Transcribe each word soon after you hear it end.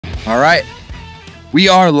All right. We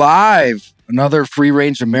are live. Another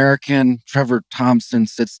free-range American. Trevor Thompson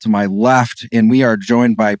sits to my left, and we are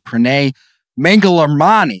joined by Pranay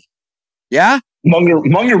Manghirmalani. Yeah?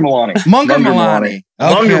 Manghirmalani. Manghirmalani. Okay.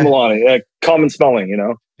 Manghirmalani. Common spelling, you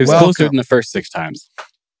know. It was closer than the first 6 times.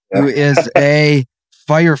 Who is a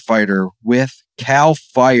firefighter with Cal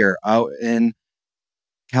Fire out in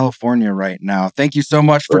California right now. Thank you so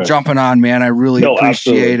much for jumping on, man. I really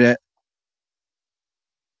appreciate it.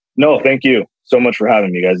 No, thank you so much for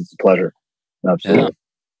having me, guys. It's a pleasure. Absolutely. Yeah.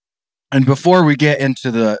 And before we get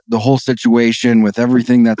into the whole situation with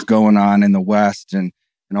everything that's going on in the West and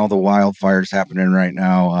all the wildfires happening right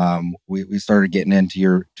now, we started getting into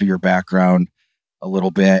your background a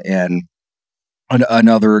little bit, and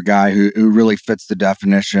another guy who really fits the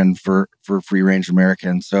definition for free range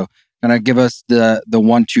Americans. So kind of give us the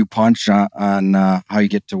 1-2 punch on how you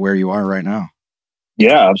get to where you are right now.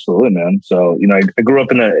 Yeah, absolutely, man. So, you know, I grew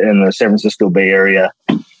up in the San Francisco Bay Area,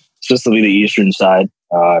 specifically the eastern side.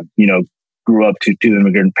 You know, grew up to 2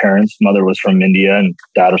 immigrant parents. Mother was from India and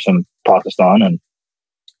dad was from Pakistan. And,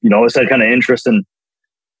 you know, always had kind of interest in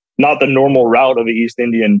not the normal route of an East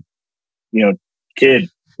Indian, you know, kid,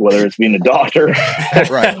 whether it's being a doctor,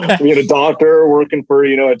 being a doctor, working for,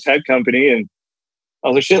 you know, a tech company. And I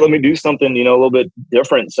was like, shit, let me do something, you know, a little bit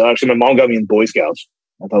different. So actually my mom got me in Boy Scouts.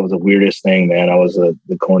 I thought it was the weirdest thing, man. I was the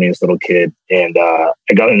corniest little kid. And I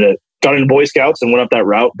got into Boy Scouts and went up that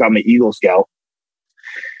route, got my Eagle Scout.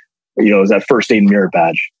 You know, it was that first aid merit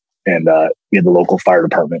badge. And we had the local fire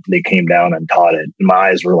department. They came down and taught it. And my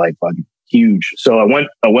eyes were like fucking huge. So I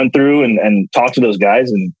went through and talked to those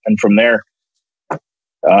guys. And from there,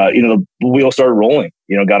 you know, the wheel started rolling.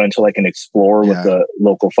 You know, got into like an Explorer with the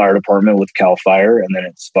local fire department with Cal Fire. And then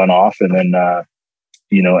it spun off and then,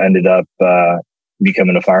 you know, ended up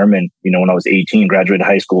becoming a fireman. You know, when I was 18, graduated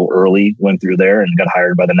high school early, went through there and got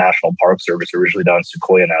hired by the National Park Service, originally down in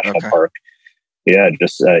Sequoia National Park. Yeah,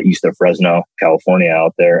 just east of Fresno, California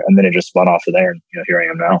out there. And then it just spun off of there. And, you know, here I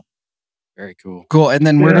am now. Very cool. Cool. And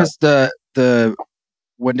then where does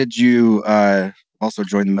when did you also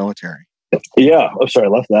join the military? Yeah. I'm sorry, I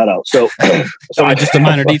left that out. So just a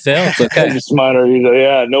minor detail. It's okay. Just minor detail.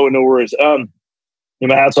 Yeah, no worries.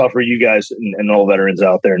 My hats off for you guys and all veterans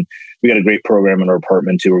out there. And we got a great program in our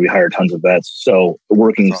department too, where we hire tons of vets. So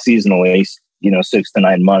working seasonally, you know, 6 to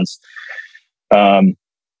 9 months,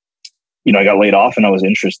 you know, I got laid off and I was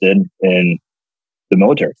interested in the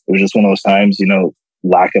military. It was just one of those times, you know,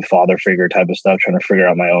 lack of father figure type of stuff, trying to figure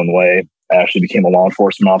out my own way. I actually became a law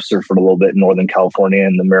enforcement officer for a little bit in Northern California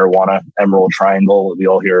in the marijuana Emerald Triangle that we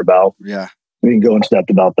all hear about. Yeah. We can go into depth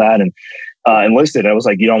about that. And enlisted, I was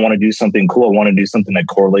like, you know, I want to do something cool. I want to do something that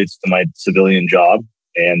correlates to my civilian job,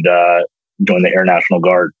 and joined the Air National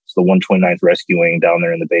Guard. It's the 129th Rescue Wing down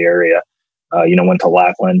there in the Bay Area. You know, went to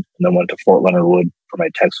Lackland and then went to Fort Leonard Wood for my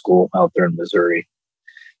tech school out there in Missouri.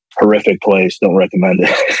 Horrific place. Don't recommend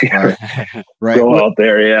it. Right. Go out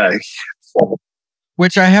there. Yeah.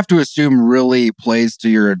 Which I have to assume really plays to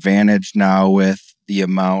your advantage now with the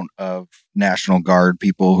amount of National Guard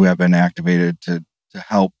people who have been activated to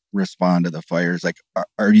help respond to the fires. Like,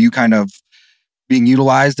 are you kind of being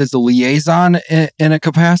utilized as a liaison in a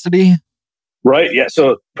capacity? Right. Yeah.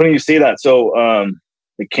 So funny you say that. So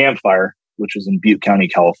the Camp Fire, which is in Butte County,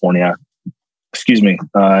 California,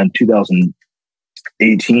 in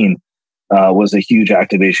 2018, was a huge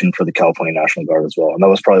activation for the California National Guard as well. And that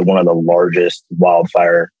was probably one of the largest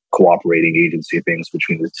wildfire cooperating agency things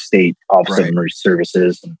between the state Office of Emergency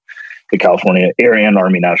Services and the California Air and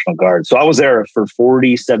Army National Guard. So I was there for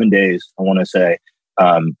 47 days, I want to say,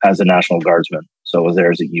 as a National Guardsman. So I was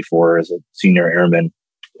there as an E4, as a senior airman.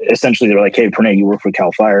 Essentially, they were like, hey, Pranay, you work for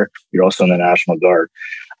Cal Fire. You're also in the National Guard.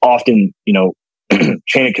 Often, you know,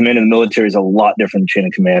 chain of command in the military is a lot different than chain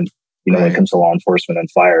of command, you know, when it comes to law enforcement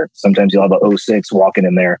and fire. Sometimes you'll have a 06 walking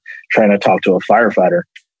in there trying to talk to a firefighter.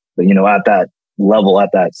 But, you know, at that level, at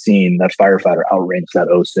that scene, that firefighter outranks that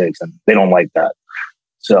 06, and they don't like that.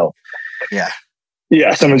 So, yeah,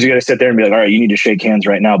 sometimes you got to sit there and be like, all right, you need to shake hands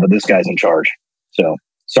right now, but this guy's in charge. So,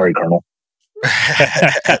 sorry, Colonel.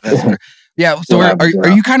 Yeah. So are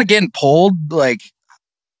you kind of getting pulled, like,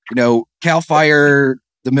 you know, Cal Fire,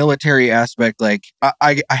 the military aspect? Like,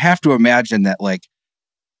 I have to imagine that, like,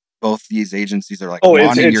 both these agencies are like,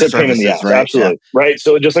 it's a pain in the ass, right? Absolutely. Yeah. Right.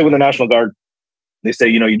 So just like with the National Guard, they say,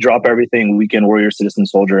 you know, you drop everything, weekend warrior, citizen,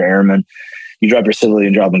 soldier, airman, you drop your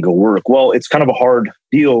civilian job and go work. Well, it's kind of a hard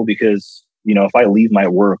deal because, you know, if I leave my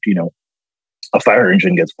work, you know, a fire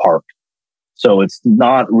engine gets parked. So it's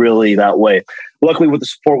not really that way. Luckily, with the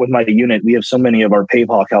support with my unit, we have so many of our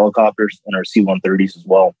Pavehawk helicopters and our C-130s as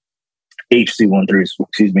well, HC-130s,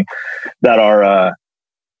 excuse me, that are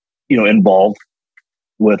involved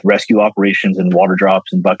with rescue operations and water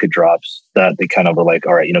drops and bucket drops, that they kind of were like,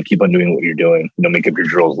 all right, keep on doing what you're doing, make up your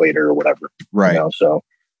drills later or whatever. Right. So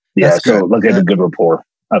yeah, That's so good. look at a good rapport.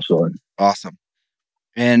 Absolutely. Awesome.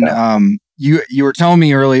 And you were telling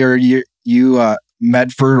me earlier, you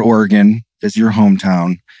Medford, Oregon is your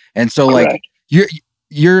hometown. And so Correct. like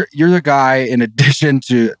you're the guy, in addition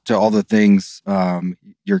to all the things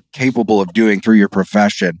you're capable of doing through your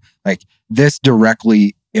profession, like this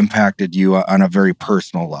directly impacted you on a very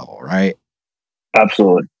personal level, right?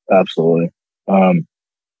 Absolutely.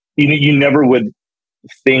 You never would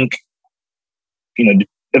think,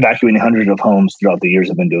 evacuating hundreds of homes throughout the years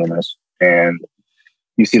I've been doing this, and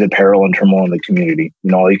you see the peril and turmoil in the community.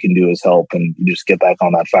 All you can do is help, and you just get back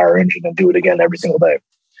on that fire engine and do it again every single day.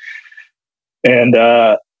 And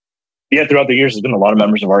throughout the years, there's been a lot of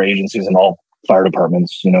members of our agencies and all fire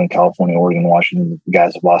departments, in California, Oregon, Washington, the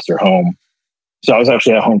guys have lost their home. So I was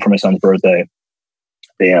actually at home for my son's birthday,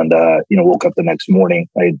 and woke up the next morning.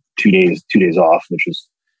 I had 2 days off,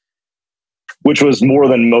 which was more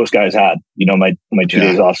than most guys had. My 2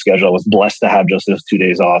 days off schedule. I was blessed to have just those 2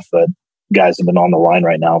 days off, but guys have been on the line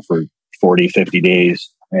right now for 40, 50 days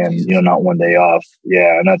and, not 1 day off.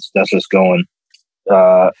 Yeah. And that's just going, and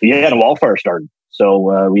a wildfire started.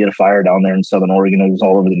 So we had a fire down there in Southern Oregon. It was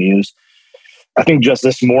all over the news. I think just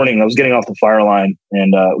this morning I was getting off the fire line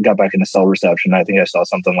and we got back into cell reception. I think I saw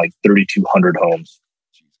something like 3,200 homes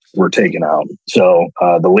were taken out. So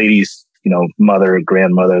the ladies, mother,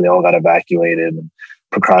 grandmother, they all got evacuated and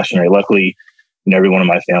precautionary. Luckily, every one of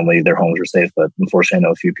my family, their homes were safe, but unfortunately I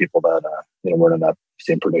know a few people that weren't in that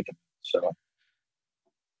same predicament. So,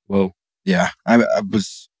 whoa, yeah, I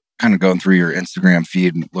was kind of going through your Instagram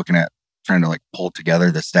feed and looking at trying to like pull together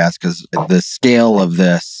the stats, because the scale of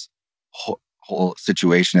this whole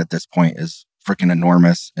situation at this point is freaking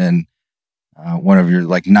enormous. And one of your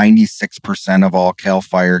 96% of all CAL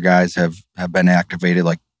FIRE guys have been activated.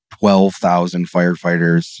 Like 12,000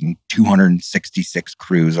 firefighters and 266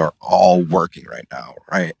 crews are all working right now,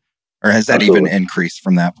 right? Or has that Absolutely. even increased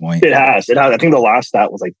from that point? It has. I think the last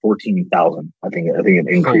stat was like 14,000. I think it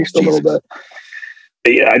increased a little bit.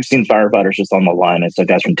 But yeah, I've seen firefighters just on the line. It's like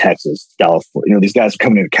guys from Texas, Dallas. These guys are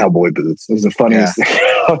coming in cowboy boots. It was the funniest thing.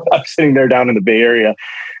 I'm sitting there down in the Bay Area,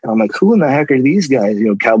 and I'm like, who in the heck are these guys?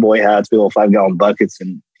 Cowboy hats, big old 5-gallon buckets,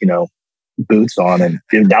 and boots on, and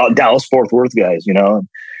Dallas Fort Worth guys,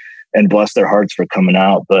 and bless their hearts for coming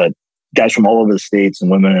out. But guys from all over the states and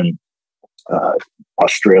women in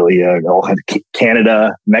Australia, all had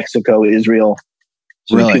Canada, Mexico, Israel.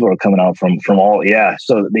 So really? People are coming out from all,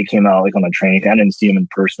 So they came out like on a training. I didn't see them in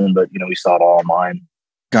person, but we saw it all online.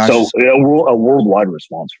 Gosh. So a worldwide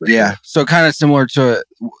response for sure. So kind of similar to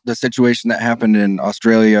the situation that happened in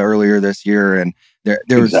Australia earlier this year, and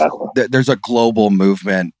there's a global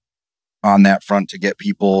movement on that front to get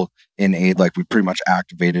people in aid. Like we pretty much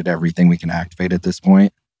activated everything we can activate at this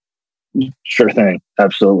point. Sure thing,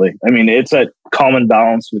 absolutely. I mean, it's a common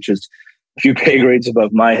balance, which is a few pay grades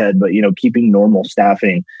above my head, but keeping normal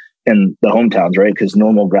staffing in the hometowns, right? Because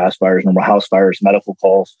normal grass fires, normal house fires, medical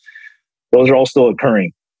calls, those are all still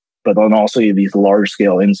occurring. But then also you have these large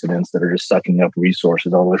scale incidents that are just sucking up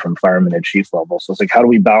resources all the way from fireman to chief level. So it's like, how do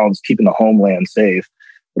we balance keeping the homeland safe,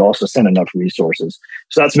 but also send enough resources?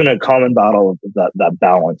 So that's been a common battle of that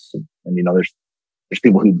balance. And there's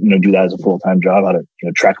people who do that as a full-time job, how to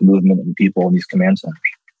track movement and people in these command centers.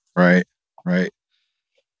 Right.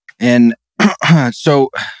 And so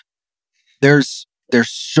there's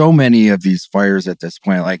so many of these fires at this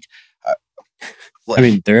point. I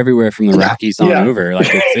mean, they're everywhere from the Rockies on over. Like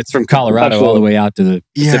it's from Colorado all the way out to the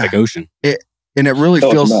Pacific Ocean. And it really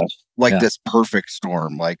feels like this perfect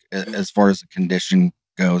storm, like as far as the condition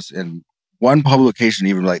goes. And one publication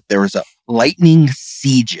even there was a lightning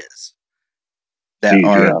sieges that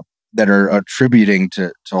are attributing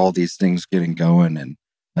to all these things getting going. And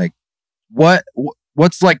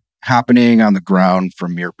what's happening on the ground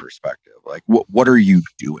from your perspective? Like what are you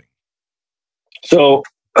doing? So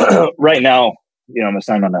right now, I'm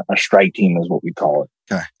assigned on a strike team is what we call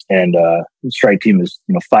it. Okay. And the strike team is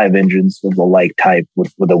 5 engines of the like type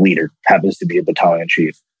with a leader, happens to be a battalion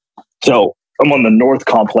chief. So I'm on the North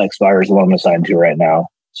Complex fires, the one I'm assigned to right now.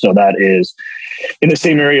 So that is in the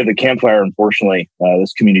same area of the campfire. Unfortunately,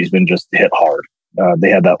 this community has been just hit hard. They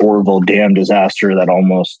had that Oroville Dam disaster that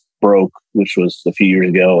almost broke, which was a few years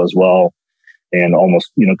ago as well, and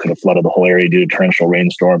almost could have flooded the whole area due to torrential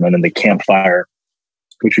rainstorm. And then the campfire,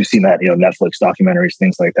 which we've seen that Netflix documentaries,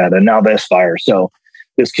 things like that, and now this fire. So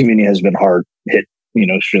this community has been hit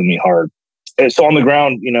extremely hard. And so on the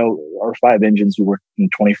ground, our 5 engines, we work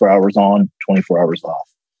 24 hours on, 24 hours off.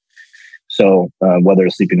 So whether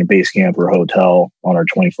it's sleeping in a base camp or a hotel on our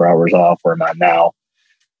 24 hours off, where I'm at now,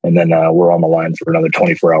 and then we're on the line for another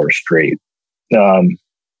 24 hours straight.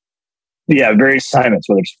 Various assignments,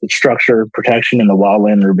 whether it's structure, protection in the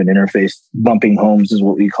wildland urban interface, bumping homes is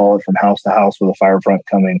what we call it, from house to house with a fire front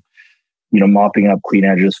coming, mopping up clean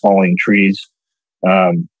edges, falling trees,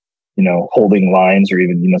 holding lines, or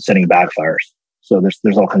even, setting backfires. So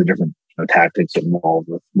there's all kinds of different tactics involved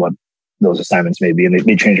with what those assignments may be, and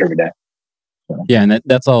they change every day. So. Yeah, and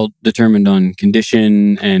that's all determined on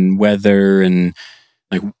condition and weather and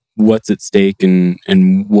like what's at stake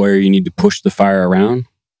and where you need to push the fire around.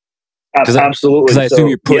 Absolutely. Because I assume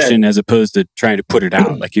you're pushing as opposed to trying to put it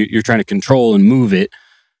out. Like you're trying to control and move it.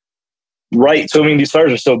 Right. So, these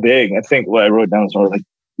fires are so big. I think what I wrote down was like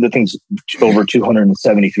the thing's over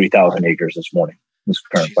 273,000 acres this morning, this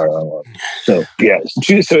current fire alarm. So,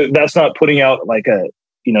 so that's not putting out like a,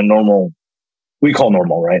 normal, we call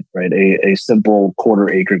normal, right? A simple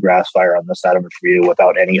quarter-acre grass fire on the side of a field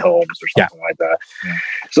without any homes or something like that. Yeah.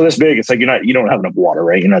 So this big, it's like you don't have enough water,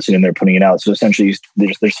 right? You're not sitting there putting it out. So essentially,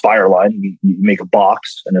 there's fire line. You make a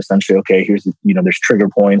box, and essentially, okay, here's there's trigger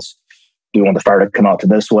points. Do you want the fire to come out to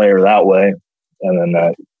this way or that way? And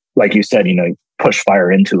then, like you said, push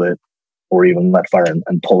fire into it, or even let fire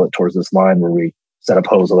and pull it towards this line where we set up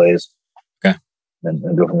hose lays. Okay,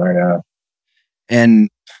 and go from there. Yeah. And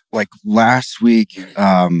like last week,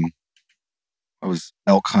 I was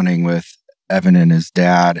elk hunting with Evan and his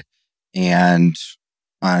dad, and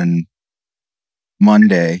on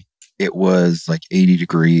Monday it was like 80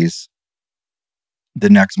 degrees. The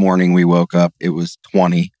next morning we woke up, it was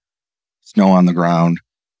 20, snow on the ground,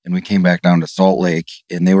 and we came back down to Salt Lake,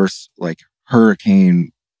 and they were like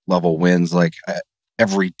hurricane level winds, like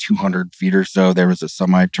every 200 feet or so there was a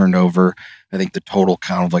semi turned over. I think the total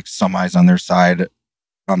count of like semis on their side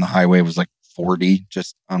on the highway was like 40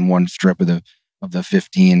 just on one strip of the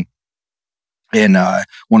 15. And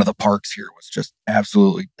one of the parks here was just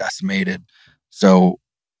absolutely decimated. So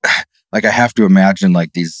like I have to imagine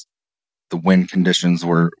like the wind conditions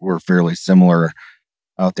were fairly similar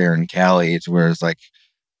out there in Cali, where it's like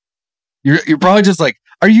you're probably just like,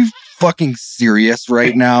 are you fucking serious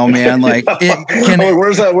right now, man? Like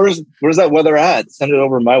where's that weather at? Send it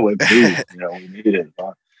over my way, please. We needed it.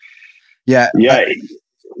 Yeah.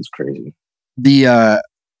 It's crazy. I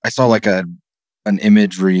saw like an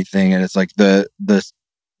imagery thing, and it's like there's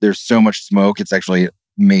so much smoke, it's actually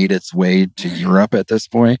made its way to Europe at this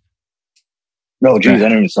point. No, geez, I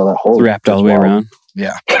didn't even saw that whole. It's wrapped all the way around.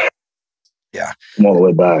 Yeah. Yeah. From all the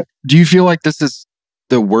way back. Do you feel like this is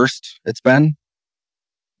the worst it's been?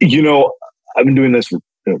 I've been doing this for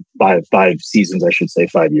 5 seasons, I should say,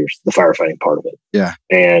 5 years, the firefighting part of it. Yeah.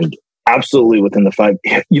 And absolutely within the 5,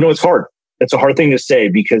 it's hard. It's a hard thing to say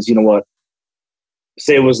because,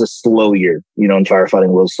 say it was a slow year, in firefighting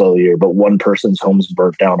was a slow year, but one person's home's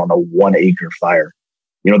burnt down on a 1 acre fire.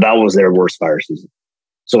 That was their worst fire season.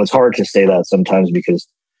 So it's hard to say that sometimes because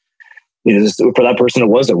for that person, it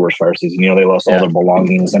was their worst fire season. They lost all their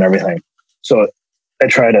belongings and everything. So I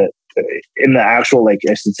try to, in the actual, like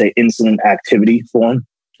I should say, incident activity form,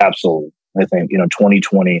 absolutely. I think,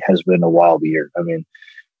 2020 has been a wild year.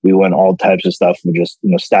 We went all types of stuff from just,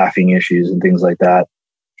 staffing issues and things like that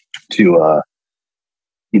to,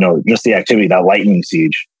 just the activity, that lightning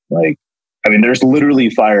siege. There's literally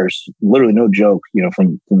fires, literally no joke,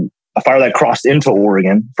 from a fire that crossed into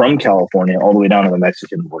Oregon from California all the way down to the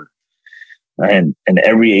Mexican border. And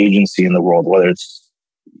every agency in the world, whether it's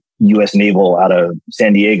U.S. Naval out of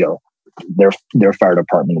San Diego, their fire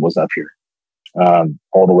department was up here.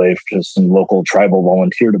 All the way to some local tribal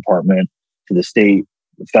volunteer department to the state,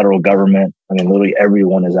 the federal government. Literally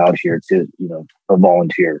everyone is out here to, a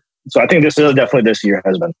volunteer. So I think this year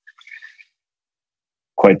has been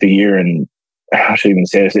quite the year. And I should even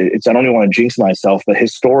say this, I don't even want to jinx myself, but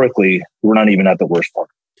historically, we're not even at the worst part.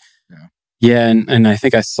 Yeah. And I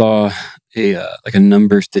think I saw a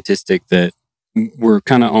number statistic that we're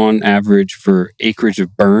kind of on average for acreage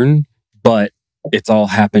of burn, but it's all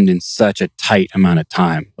happened in such a tight amount of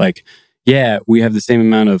time. Like, yeah, we have the same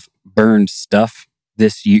amount of burned stuff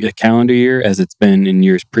this year, calendar year, as it's been in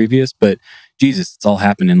years previous, but Jesus, it's all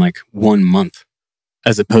happened in like 1 month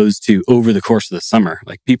as opposed to over the course of the summer.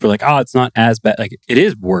 Like people are like, oh, it's not as bad. Like it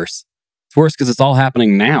is worse. It's worse because it's all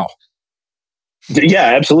happening now. Yeah,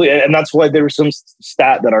 absolutely. And that's why there was some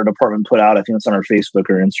stat that our department put out. I think it's on our Facebook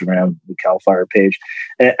or Instagram, the Cal Fire page.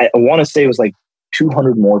 And I want to say it was like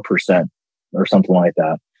 200% more or something like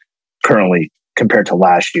that currently compared to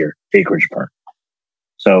last year, acreage burn.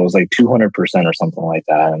 So it was like 200% or something like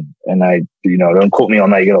that. And I, don't quote me on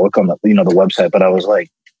that. You got to look on the, the website. But I was like,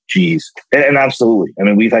 geez. And absolutely. I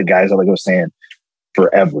mean, we've had guys, like I was saying,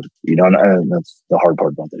 forever, and that's the hard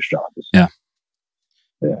part about this job. Yeah.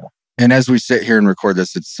 Yeah. And as we sit here and record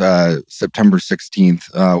this, it's September 16th.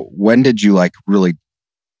 When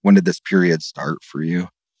did this period start for you?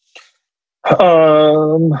 I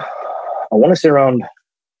want to say around,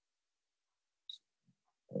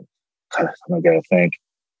 I gotta think.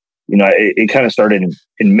 It kind of started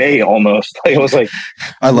in May almost. Like, it was like,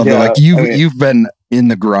 I love it. Like you've been in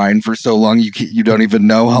the grind for so long, you don't even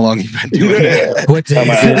know how long you've been doing it. What day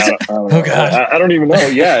is it? Oh God, I don't even know.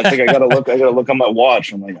 Yeah, I think I gotta look on my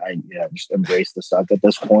watch. I'm like, just embrace the suck at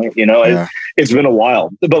this point. It's been a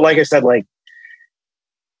while, but like I said, like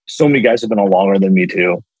so many guys have been on longer than me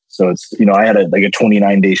too. So it's I had a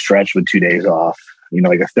 29-day stretch with 2 days off.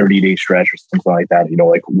 Like a 30-day stretch or something like that.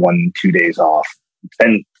 Like 1-2 days off.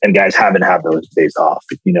 And guys haven't had those days off,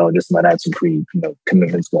 just might have some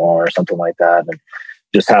commitments going on or something like that. And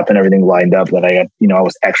just happened, everything lined up that I had, I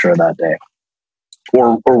was extra that day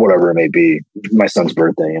or whatever it may be, my son's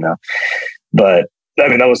birthday, but I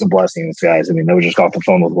mean, that was a blessing, guys. I mean, I was just off the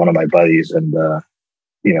phone with one of my buddies and, I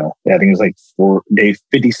think it was like day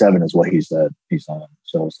 57 is what he said he's on.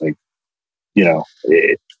 So it's like,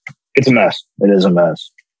 it's a mess. It is a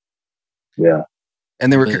mess. Yeah.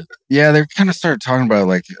 And they kind of started talking about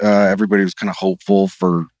like everybody was kind of hopeful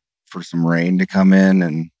for some rain to come in,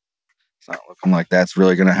 and it's not looking like that's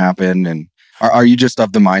really going to happen. And are you just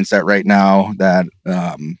of the mindset right now that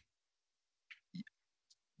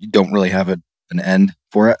you don't really have an end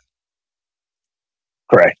for it?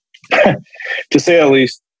 Correct. To say at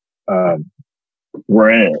least, we're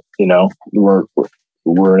in it.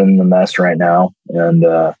 We're in the mess right now,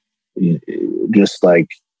 and just like.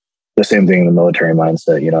 The same thing in the military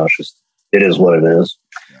mindset, it's just, it is what it is.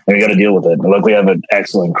 And we got to deal with it. And look, we have an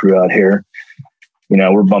excellent crew out here.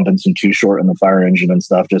 We're bumping some too short in the fire engine and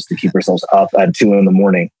stuff just to keep ourselves up at 2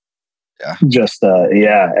 a.m. Yeah. Just,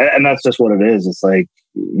 And that's just what it is. It's like,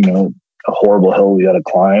 a horrible hill we got to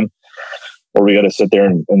climb, or we got to sit there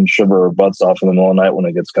and shiver our butts off in the middle of the night when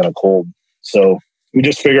it gets kind of cold. So we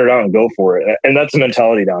just figure it out and go for it. And that's the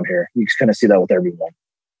mentality down here. You just kind of see that with everyone.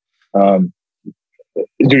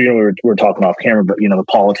 We're talking off camera, but the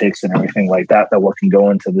politics and everything like that what can go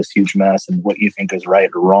into this huge mess and what you think is right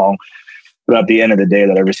or wrong. But at the end of the day,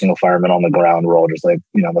 that every single fireman on the ground, we're all just like,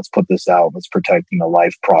 let's put this out. Let's protect,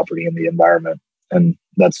 life, property, and the environment. And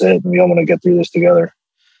that's it. And we all want to get through this together.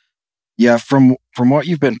 Yeah. From what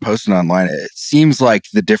you've been posting online, it seems like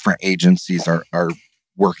the different agencies are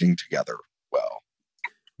working together well.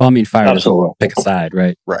 Well, I mean, fire doesn't pick a side,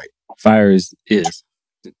 right? Right. Fire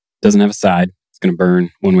doesn't have a side. Going to burn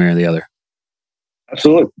one way or the other.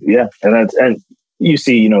 Absolutely. Yeah. And you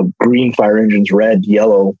see, green fire engines, red,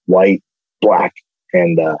 yellow, white, black.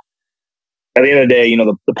 And at the end of the day,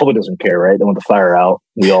 the public doesn't care, right? They want the fire out.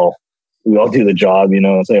 We all do the job,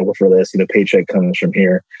 say, well, for this, paycheck comes from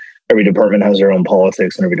here. Every department has their own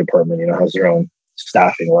politics, and every department, has their own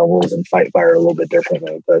staffing levels and fight fire a little bit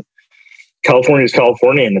differently. But California is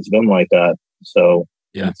California, and it's been like that. So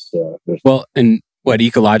yeah. And what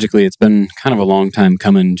ecologically, it's been kind of a long time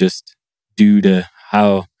coming, just due to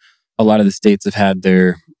how a lot of the states have had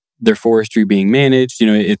their forestry being managed.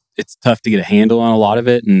 It's tough to get a handle on a lot of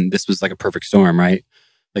it, and this was like a perfect storm, right?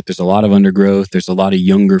 Like there's a lot of undergrowth, there's a lot of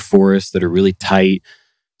younger forests that are really tight.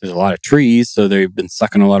 There's a lot of trees, so they've been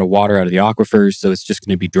sucking a lot of water out of the aquifers, so it's just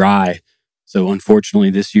going to be dry. So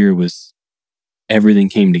unfortunately, this year everything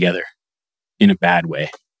came together in a bad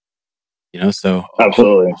way. So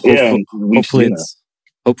absolutely,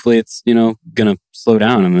 hopefully it's gonna slow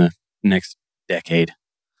down in the next decade.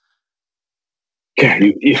 Yeah,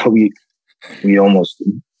 we almost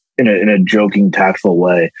in a joking, tactful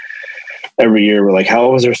way. Every year we're like,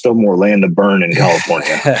 how is there still more land to burn in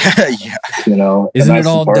California? Yeah, isn't it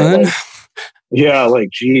all done? Yeah, like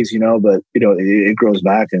geez, but it grows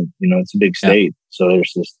back, and it's a big state, so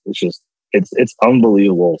it's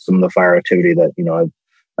unbelievable some of the fire activity that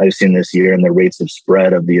I've seen this year, and the rates of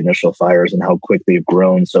spread of the initial fires and how quick they've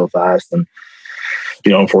grown so fast. And,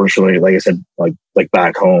 unfortunately, like I said, like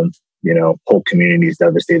back home, whole communities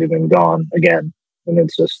devastated and gone again. And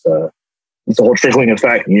it's just, it's a whole trickling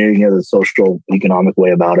effect. You have the social economic way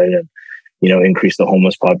about it, and, increase the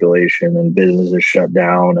homeless population and businesses shut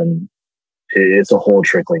down. And it's a whole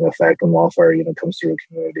trickling effect when wildfire, comes through a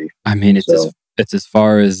community. I mean, it's as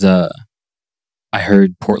far as, I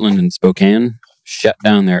heard Portland and Spokane shut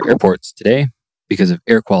down their airports today because of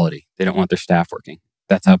air quality. They don't want their staff working.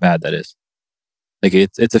 That's how bad that is. Like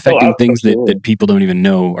it's affecting things that people don't even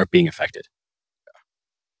know are being affected.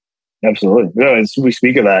 Absolutely. Yeah, we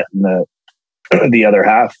speak of that in the other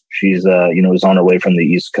half, she's was on her way from the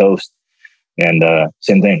East Coast, and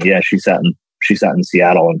same thing. Yeah, she sat in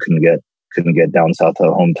Seattle and couldn't get down south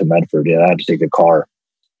home to Medford. Yeah, I had to take a car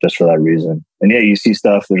just for that reason. And yeah, you see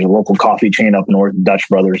stuff. There's a local coffee chain up north, Dutch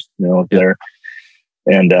Brothers, up there,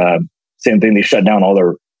 and same thing. They shut down all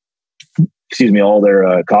their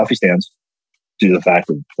coffee stands due to the fact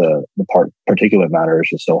that the particulate matter is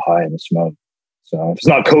just so high in the smoke. So if it's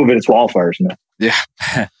not COVID, it's wildfires, man. Yeah.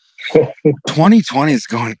 2020 is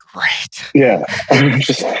going great. Yeah.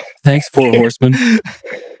 Thanks, Four Horsemen.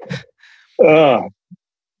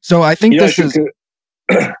 So I think this is...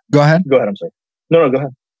 Go ahead. Go ahead. I'm sorry. No, go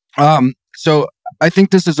ahead. So I think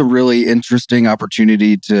this is a really interesting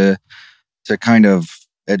opportunity to kind of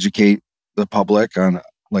educate the public on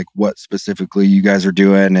like what specifically you guys are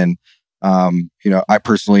doing. And, I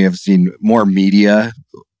personally have seen more media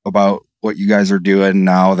about what you guys are doing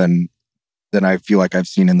now than I feel like I've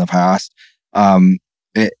seen in the past. And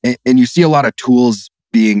you see a lot of tools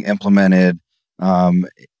being implemented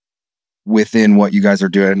within what you guys are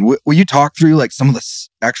doing. Will you talk through like some of the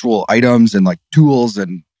actual items and like tools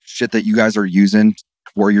and shit that you guys are using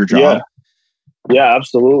for your job? Yeah,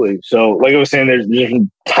 absolutely. So like I was saying, there's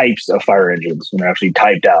different types of fire engines and they're actually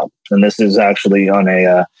typed out. And this is actually on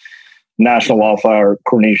a National Wildfire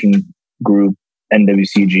Coordination Group,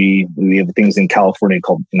 NWCG. We have things in California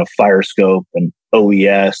called, Fire Scope and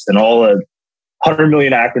OES and all the 100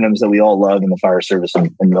 million acronyms that we all love in the fire service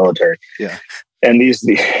and military. Yeah. And too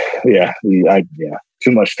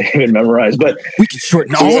much to even memorize, but we can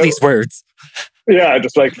shorten all these words. Yeah,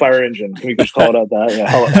 just like fire engine. We can just call it out that. Yeah,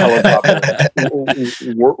 helicopter,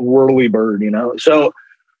 whirly bird. So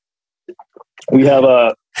we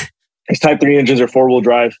have these Type 3 engines are 4-wheel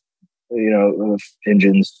drive.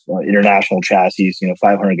 Engines, international chassis.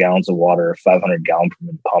 500 gallons of water, 500 gallon per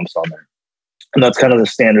minute pumps on there, and that's kind of the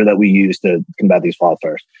standard that we use to combat these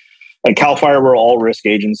wildfires. Like CAL FIRE, we're all risk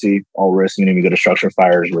agency, all risk. We go to structure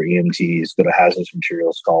fires, we're EMTs, go to hazardous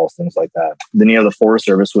materials calls, things like that. Then you have the Forest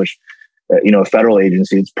Service, which, a federal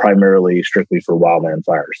agency, it's primarily strictly for wildland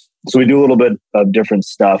fires. So we do a little bit of different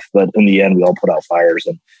stuff, but in the end, we all put out fires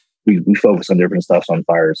and we focus on different stuff on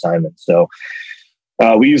fire assignments. So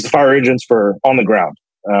we use the fire engines for on the ground,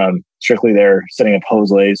 strictly there, setting up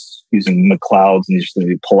hose lays, using McLeods and just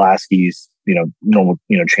Pulaski's, normal,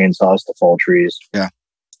 chainsaws to fall trees. Yeah.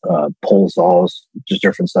 Pole saws, just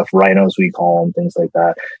different stuff, rhinos we call them, things like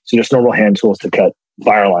that. So just normal hand tools to cut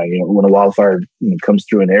fire line. When a wildfire comes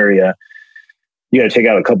through an area, you got to take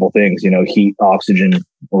out a couple things, heat, oxygen,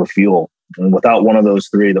 or fuel. And without one of those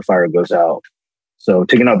three, the fire goes out. So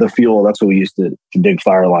taking out the fuel, that's what we used to dig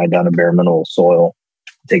fire line down to bare mineral soil.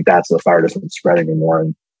 Take that so the fire doesn't spread anymore,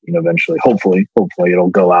 and eventually, hopefully, it'll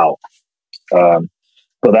go out.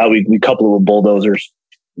 But that we couple it with bulldozers.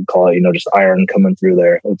 We call it, just iron coming through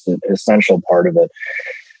there. It's an essential part of it.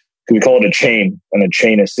 We call it a chain, and a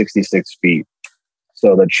chain is 66 feet.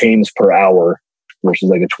 So the chains per hour versus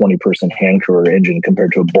like a 20-person hand crew or engine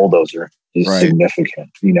compared to a bulldozer is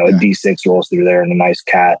significant. A D6 rolls through there, and a nice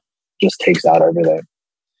cat just takes out everything.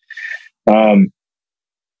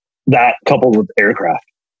 That coupled with aircraft,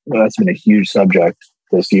 that's been a huge subject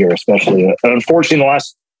this year, especially. And unfortunately, in the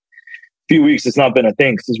last few weeks, it's not been a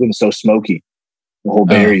thing because it's been so smoky. The whole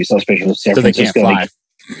Bay Area, especially San Francisco. They can't fly.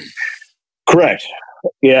 Correct.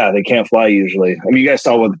 Yeah, they can't fly usually. You guys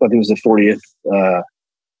saw what I think was the 40th.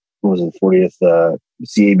 What was it? 40th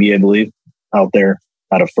CAB, I believe, out there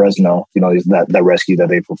out of Fresno. That rescue that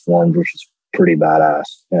they performed, which is pretty badass.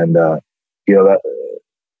 And that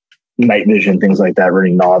night vision, things like that,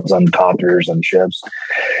 running knobs on copters and ships.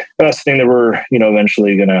 And that's the thing that we're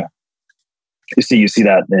eventually gonna. You see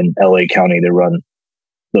that in LA County, they run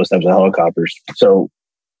those types of helicopters. So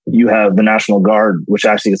you have the National Guard, which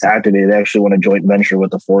actually gets activated. They actually want a joint venture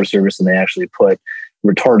with the Forest Service, and they actually put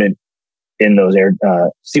retardant in those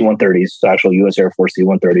C-130s, so actual U.S. Air Force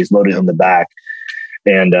C-130s loaded in the back.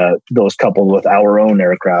 And those coupled with our own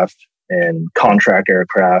aircraft and contract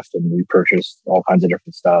aircraft, and we purchased all kinds of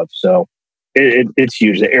different stuff. So it's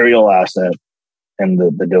huge. The aerial asset and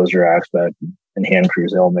the dozer aspect and hand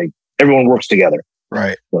crews, everyone works together.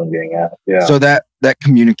 Right. That's what I'm getting at. Yeah. So that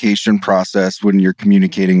communication process when you're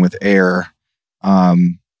communicating with air,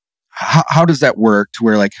 how does that work to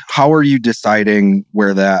where how are you deciding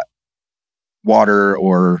where that water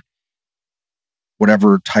or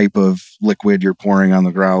whatever type of liquid you're pouring on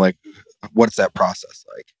the ground, what's that process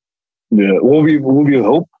like? Yeah, we'll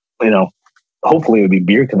hope, hopefully it would be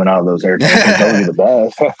beer coming out of those air tanks. That would be the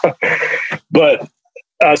best. But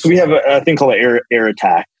so we have a thing called an air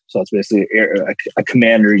attack. So it's basically a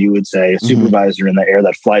commander, you would say, a supervisor in the air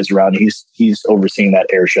that flies around. He's overseeing that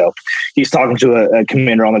air show. He's talking to a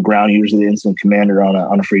commander on the ground, usually the incident commander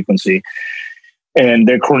on a frequency, and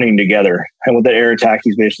they're coordinating together. And with the air attack,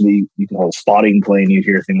 he's basically, you can call it spotting plane. You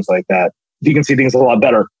hear things like that. You can see things a lot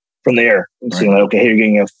better from the air. Right. Seeing like, okay, hey, you're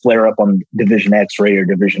getting a flare up on Division X-ray or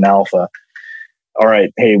Division Alpha. All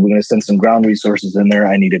right, hey, we're going to send some ground resources in there.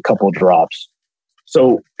 I need a couple of drops.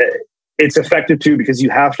 So it's effective too, because you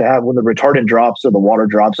have to have, when the retardant drops or the water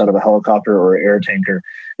drops out of a helicopter or an air tanker,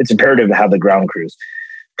 it's imperative to have the ground crews,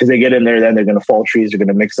 because they get in there, then they're going to fall trees, they're going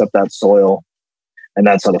to mix up that soil, and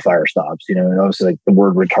that's how the fire stops. You know, and obviously, like the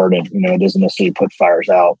word retardant, you know, it doesn't necessarily put fires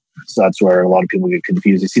out. So that's where a lot of people get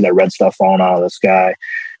confused. You see that red stuff falling out of the sky.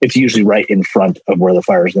 It's usually right in front of where the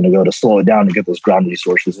fire is going to go to slow it down to get those ground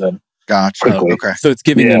resources in. Gotcha. Quickly. Okay. So it's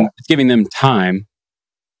giving them time.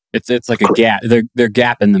 It's like a gap. They're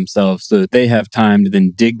gapping themselves so that they have time to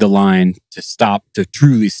then dig the line to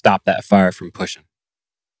truly stop that fire from pushing.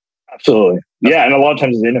 Absolutely. Yeah. And a lot of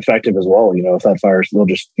times it's ineffective as well. You know, if that fire, they'll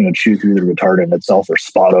just, you know, chew through the retardant itself or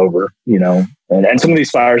spot over, you know, and some of these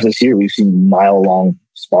fires this year, we've seen mile-long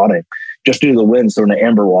spotting just due to the winds. So in an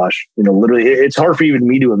amber wash, you know, literally it's hard for even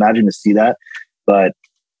me to imagine to see that, but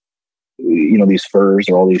you know, these firs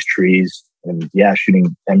or all these trees and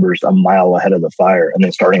shooting embers a mile ahead of the fire and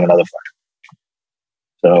then starting another fire.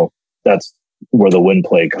 So that's where the wind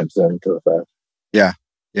play comes into effect. Yeah.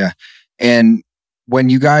 Yeah. And when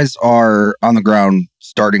you guys are on the ground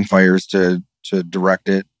starting fires to direct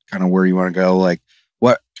it kind of where you want to go, like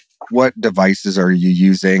what devices are you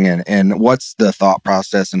using and what's the thought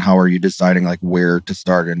process and how are you deciding like where to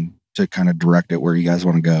start and to kind of direct it where you guys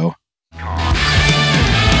want to go?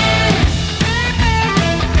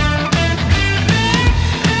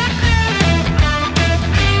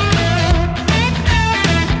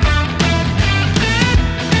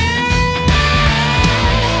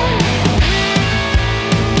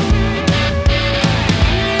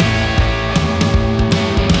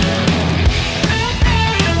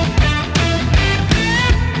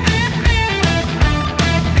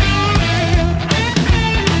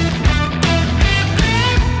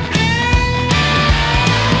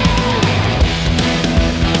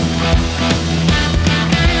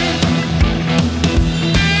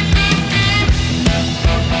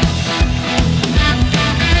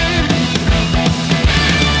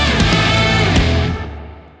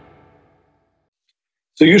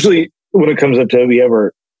 So usually when it comes up to, we have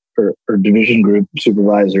our division group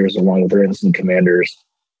supervisors along with our incident commanders.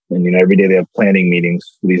 And, you know, every day they have planning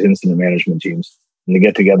meetings with these incident management teams. And they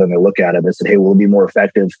get together and they look at it. They said, hey, will it be more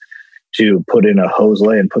effective to put in a hose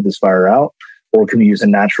lay and put this fire out? Or can we use a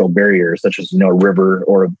natural barrier such as, you know, a river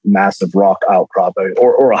or a massive rock outcrop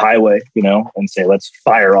or a highway, you know, and say, let's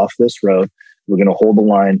fire off this road. We're going to hold the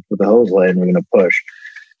line with the hose lay and we're going to push.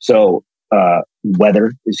 So,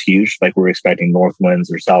 weather is huge. Like we're expecting north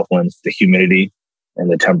winds or south winds, the humidity and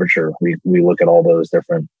the temperature. We look at all those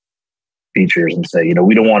different features and say, you know,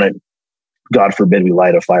 we don't want it, God forbid we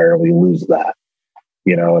light a fire and we lose that,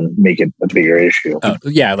 you know, and make it a bigger issue.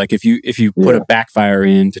 Yeah. Like if you put a backfire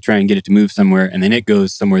in to try and get it to move somewhere and then it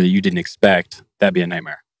goes somewhere that you didn't expect, that'd be a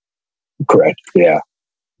nightmare. Correct. Yeah.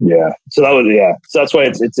 Yeah. So that was, so that's why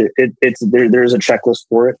there's a checklist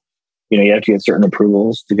for it. You know, you have to get certain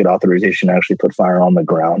approvals to get authorization to actually put fire on the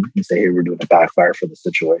ground and say, hey, we're doing a backfire for the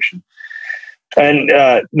situation. And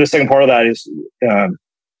the second part of that is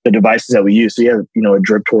the devices that we use. So you have, you know, a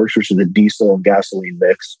drip torch, which is a diesel and gasoline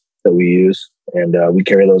mix that we use. And we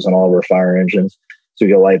carry those on all of our fire engines. So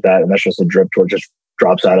we can light that. And that's just a drip torch, just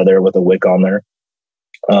drops out of there with a wick on there.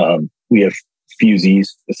 We have fusees,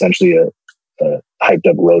 essentially a hyped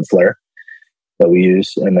up road flare that we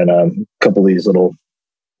use. And then a couple of these little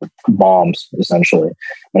bombs, essentially.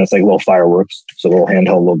 And it's like little fireworks. So little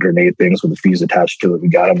handheld little grenade things with a fuse attached to it. We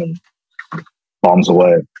got them and bombs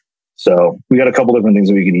away. So we got a couple different things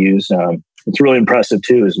that we can use. It's really impressive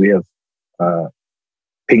too, is we have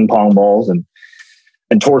ping pong balls and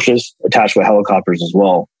torches attached with helicopters as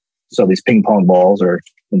well. So these ping pong balls are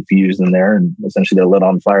infused in there and essentially they're lit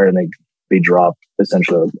on fire and they drop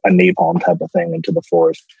essentially a napalm type of thing into the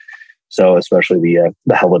forest. So especially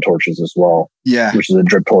the heli torches as well, which is a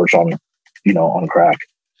drip torch on crack.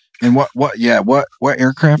 And what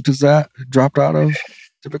aircraft is that dropped out of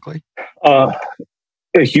typically?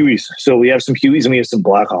 Hueys. So we have some Hueys and we have some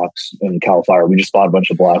Blackhawks in Cal Fire. We just bought a bunch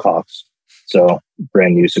of Blackhawks, so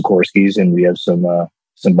brand new Sikorskis, and we have some Bell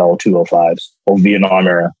 205s, old Vietnam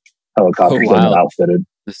era helicopters that are outfitted.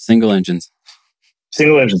 The single engines.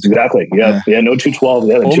 Single engines, exactly. Yeah, no 212.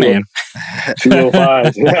 Yeah, man.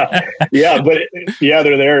 205. Yeah. Yeah. But yeah,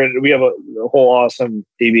 they're there. And we have a whole awesome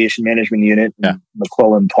aviation management unit in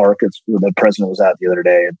McClellan Park. It's where the president was at the other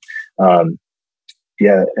day. And,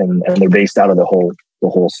 and they're based out of the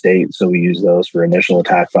whole state. So we use those for initial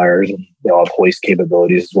attack fires, and they all have hoist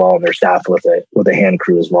capabilities as well. And they're staffed with a hand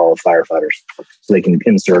crew as well of firefighters. So they can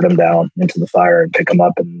insert them down into the fire and pick them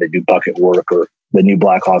up, and they do bucket work, or the new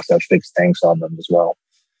Blackhawks have fixed tanks on them as well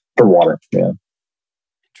for water. Yeah.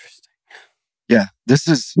 Interesting. Yeah.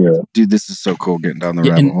 Dude, this is so cool getting down the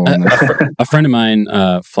rabbit hole. A friend of mine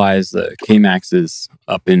flies the K-Maxes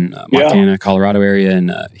up in Montana, Colorado area.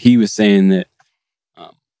 And he was saying that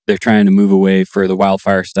they're trying to move away for the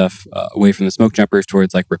wildfire stuff, away from the smoke jumpers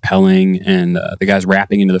towards like rappelling and the guys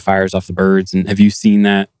rapping into the fires off the birds. And have you seen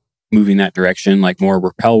that moving that direction, like more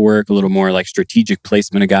rappel work, a little more like strategic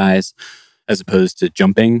placement of guys as opposed to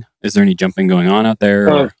jumping? Is there any jumping going on out there?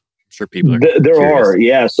 I'm sure people are There are,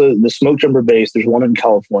 yeah. So the smoke jumper base, there's one in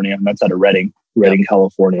California, and that's out of Redding,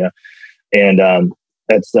 California. And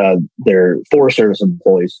that's their Forest Service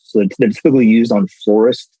employees. So they're typically used on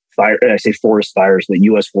forest fire. I say forest fires, the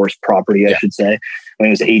U.S. forest property, I should say. I mean,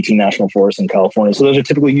 there's 18 national forests in California. So those are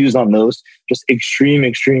typically used on those just extreme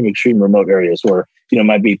remote areas where, it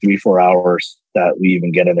might be 3-4 hours that we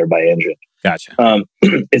even get in there by engine. Gotcha.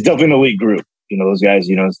 It's definitely an elite group. Those guys,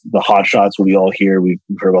 the hot shots we all hear. We've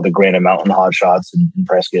heard about the Granite Mountain hot shots in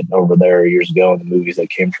Prescott over there years ago, and the movies that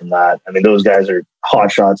came from that. I mean, those guys are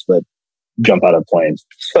hot shots, but jump out of planes.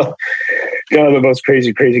 So, the most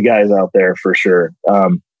crazy guys out there for sure.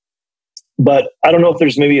 But I don't know if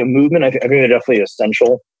there's maybe a movement. I think they're definitely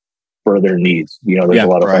essential for their needs. There's a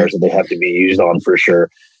lot of fires that they have to be used on for sure.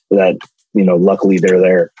 That, luckily they're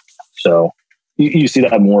there. So you see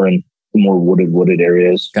that more in the more wooded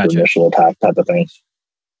areas, for initial attack type of things.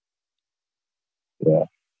 Yeah.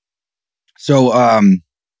 So,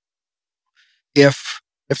 if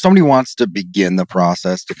somebody wants to begin the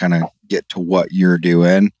process to kind of get to what you're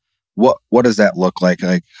doing, what does that look like?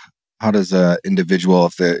 Like, how does a individual,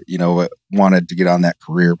 if they, wanted to get on that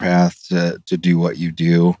career path to do what you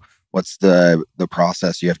do, what's the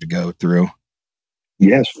process you have to go through?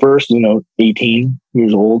 Yes. First, 18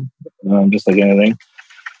 years old, just like anything.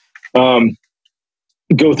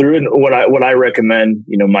 Go through it. And what I recommend,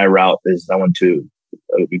 my route is I went to,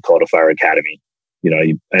 we call it a fire academy.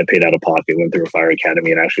 I paid out of pocket, went through a fire academy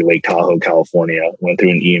in actually Lake Tahoe, California, went through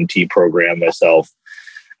an EMT program myself.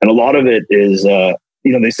 And a lot of it is,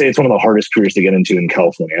 they say it's one of the hardest careers to get into in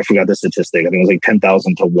California. I forgot the statistic. I think it was like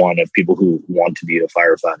 10,000 to 1 of people who want to be a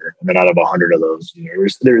firefighter. And then out of 100 of those,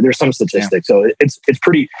 there's some statistics. So it's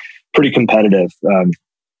pretty competitive.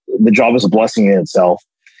 The job is a blessing in itself.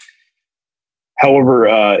 However,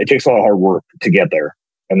 it takes a lot of hard work to get there.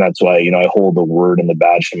 And that's why, I hold the word and the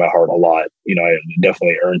badge to my heart a lot. I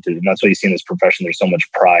definitely earned it. And that's why you see in this profession, there's so much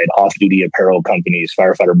pride. Off-duty apparel companies,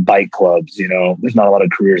 firefighter bike clubs, there's not a lot of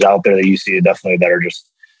careers out there that you see definitely that are just,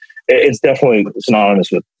 it's definitely synonymous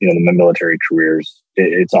with, the military careers.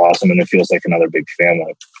 It's awesome. And it feels like another big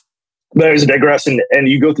family. But there's a digress. And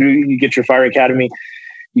you go through, you get your fire academy,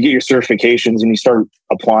 you get your certifications, and you start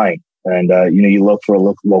applying. And, you look for a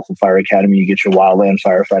local fire academy, you get your wildland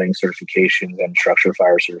firefighting certifications and structure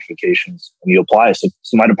fire certifications, and you apply. So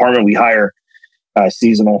my department, we hire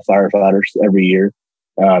seasonal firefighters every year,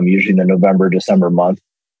 usually in the November, December month.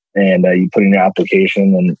 And you put in your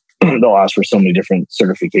application, and they'll ask for so many different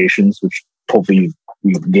certifications, which hopefully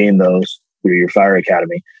you gain those through your fire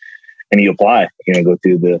academy. And you apply, go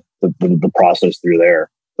through the process through there.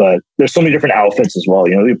 But there's so many different outfits as well.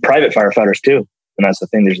 We have private firefighters too. And that's the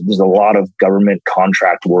thing. There's a lot of government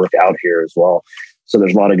contract work out here as well. So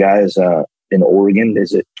there's a lot of guys in Oregon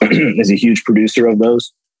is a huge producer of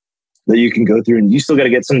those that you can go through, and you still got to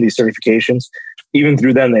get some of these certifications. Even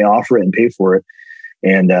through them, they offer it and pay for it.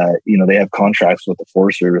 And they have contracts with the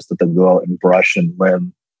Forest Service that they'll go out and brush and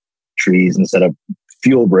limb trees and set up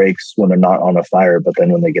fuel breaks when they're not on a fire. But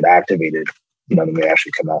then when they get activated, then they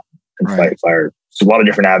actually come out and fight fire. So a lot of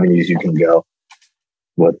different avenues you can go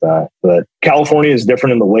with that. But California is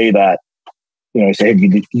different in the way that, you say,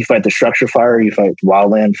 hey, you fight the structure fire, you fight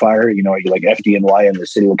wildland fire, you like FDNY in the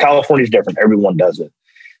city. Well, California is different. Everyone does it.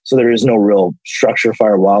 So there is no real structure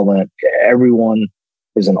fire, wildland. Everyone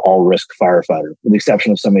is an all-risk firefighter, with the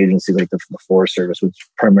exception of some agencies like the Forest Service, which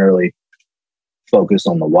primarily focus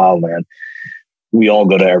on the wildland. We all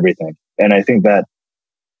go to everything. And I think that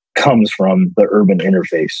comes from the urban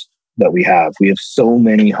interface that we have. We have so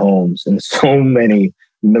many homes and so many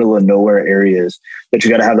middle of nowhere areas that you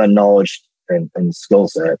got to have that knowledge and skill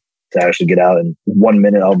set to actually get out. And 1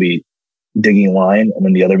 minute I'll be digging line, and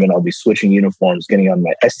then the other minute I'll be switching uniforms, getting on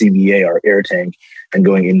my SCBA, our air tank, and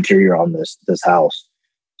going interior on this house.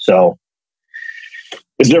 So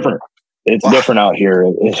it's different. It's different out here.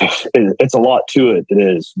 It's a lot to it. It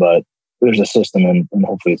is, but there's a system, and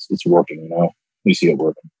hopefully it's working. We see it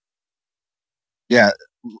working. Yeah,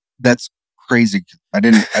 that's crazy. I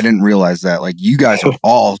didn't realize that. Like, you guys are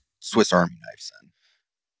all Swiss Army knives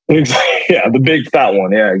then. Exactly. Yeah, the big fat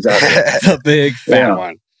one. Yeah, exactly. The big fat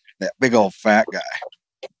one. That big old fat guy.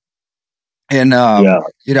 And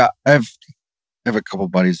you know, I have a couple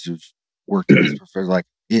buddies who've worked in this before. Like,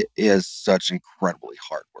 it is such incredibly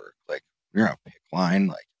hard work. Like, you're on a pick line.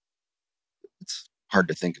 Like, it's hard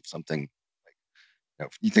to think of something like, you know,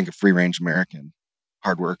 if you think of free range American,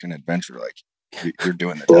 hard work and adventure, like you're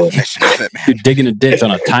doing the definition of it, man. You're digging a ditch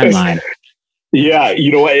on a timeline. Yeah,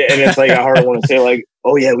 you know, and it's like a hard one to say, like,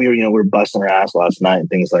 oh yeah, we were busting our ass last night and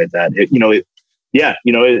things like that. It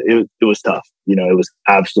was tough. You know, it was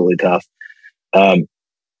absolutely tough. But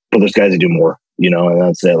there's guys that do more, you know, and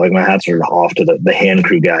that's it. Like, my hats are off to the hand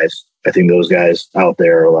crew guys. I think those guys out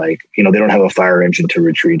there are like, you know, they don't have a fire engine to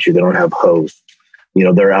retrieve you. They don't have hose. You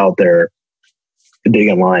know, they're out there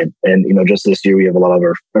digging line. And, you know, just this year we have a lot of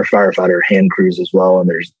our firefighter hand crews as well. And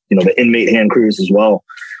there's, you know, the inmate hand crews as well.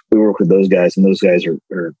 We work with those guys, and those guys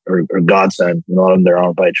are godsend. A lot of them, they're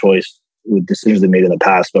on by choice with decisions they made in the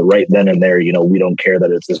past. But right then and there, you know, we don't care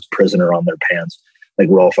that it's this prisoner on their pants. Like,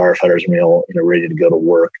 we're all firefighters, and we're all, you know, ready to go to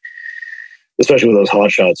work, especially with those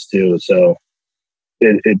hot shots too. So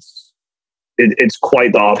it's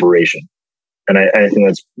quite the operation. And I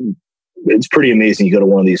think it's pretty amazing. You go to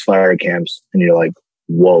one of these fire camps and you're like,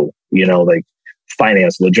 whoa, you know, like,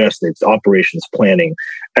 finance, logistics, operations, planning,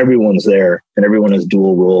 everyone's there, and everyone has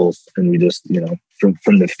dual roles. And we just, you know,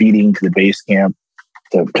 from the feeding to the base camp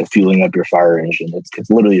to fueling up your fire engine, it's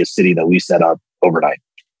literally a city that we set up overnight.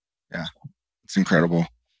 Yeah, it's incredible.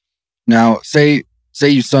 Now, say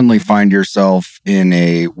you suddenly find yourself in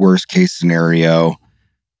a worst case scenario.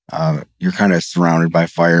 You're kind of surrounded by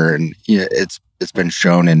fire, and yeah, it's been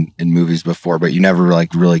shown in movies before, but you never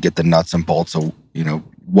like really get the nuts and bolts of, you know,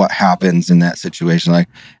 what happens in that situation. Like,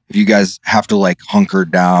 if you guys have to like hunker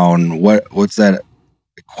down, what's that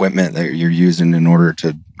equipment that you're using in order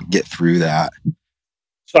to get through that?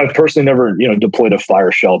 So I've personally never, you know, deployed a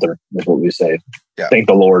fire shelter, is what we say. Yeah. Thank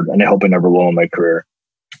the Lord. And I hope I never will in my career.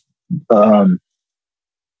 You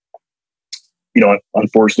know,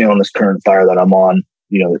 unfortunately on this current fire that I'm on,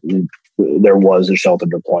 you know, there was a shelter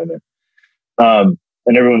deployment. And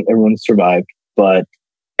everyone survived, but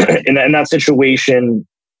in that situation,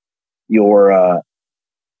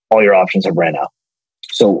 all your options have ran out.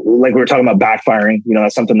 So, like we were talking about backfiring, you know,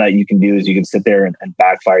 that's something that you can do, is you can sit there and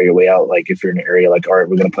backfire your way out. Like, if you're in an area like, all right,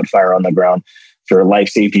 we're going to put fire on the ground for life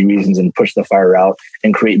safety reasons and push the fire out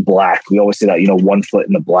and create black. We always say that, you know, 1 foot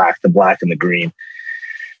in the black and the green.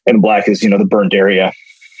 And black is, you know, the burnt area.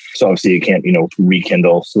 So obviously you can't, you know,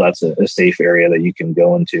 rekindle. So that's a safe area that you can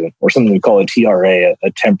go into, or something we call a TRA,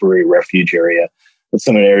 a temporary refuge area. That's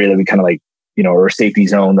some area that we kind of like, you know, or a safety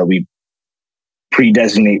zone that we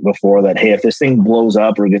pre-designate before that, hey, if this thing blows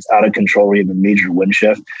up or gets out of control, we have a major wind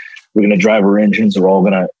shift, we're going to drive our engines, we're all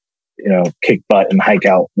going to, you know, kick butt and hike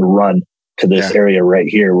out and run to this area right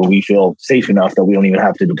here where we feel safe enough that we don't even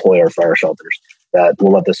have to deploy our fire shelters, that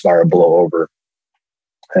we'll let this fire blow over.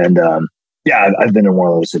 And yeah, I've been in one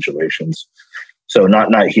of those situations. So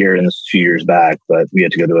not here in this 2 years back, but we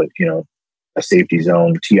had to go to a safety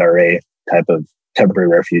zone, TRA type of temporary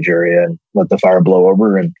refuge area, and let the fire blow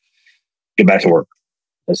over and get back to work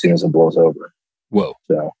as soon as it blows over. Whoa.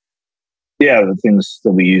 So yeah, the things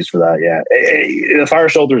that we use for that. Yeah. The fire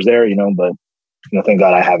shelter's there, you know, but you know, thank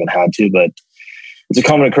God I haven't had to, but it's a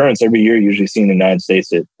common occurrence every year. Usually seen in the United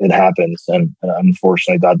States, it happens. And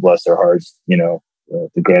unfortunately, God bless their hearts, you know,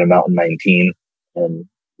 the Granite Mountain 19 and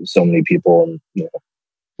so many people, and you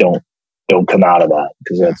know, don't come out of that,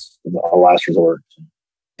 because that's a last resort.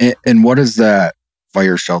 And what does that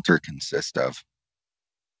fire shelter consist of?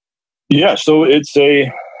 Yeah, so it's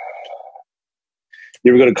you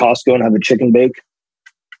ever go to Costco and have a chicken bake?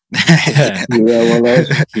 You know, one of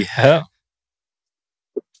those? Yeah.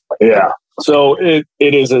 Yeah. So it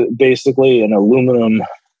is basically an aluminum,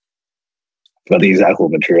 not the exact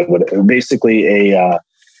material, but basically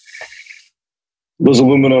those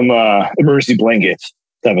aluminum emergency blankets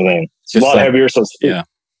type of thing. It's a lot heavier, so it's,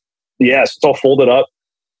 it's all folded up,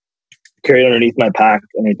 carry it underneath my pack,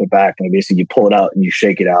 underneath my back, and basically you pull it out and you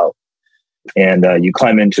shake it out, and you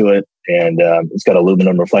climb into it, and it's got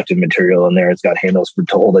aluminum reflective material in there. It's got handles to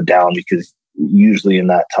hold it down, because usually in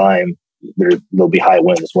that time there'll be high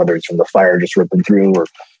winds, whether it's from the fire just ripping through or,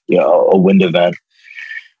 you know, a wind event.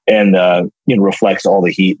 and reflects all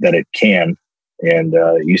the heat that it can. And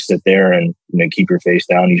you sit there and keep your face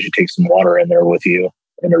down. You should take some water in there with you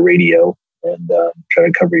and a radio, and try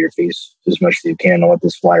to cover your face as much as you can and let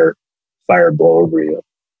this fire blow over you.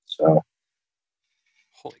 So,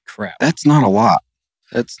 holy crap, that's not a lot.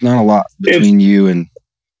 That's not a lot between you and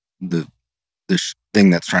the thing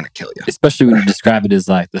that's trying to kill you. Especially when you describe it as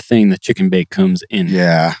like the thing the chicken bake comes in.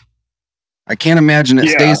 Yeah. I can't imagine it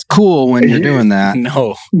stays cool when you're doing that.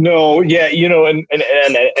 No, yeah,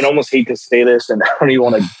 and almost hate to say this, and I don't even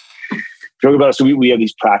want to joke about it. So we have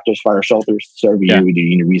these practice fire shelters. So every year we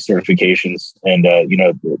do recertifications, and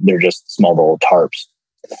they're just small little tarps,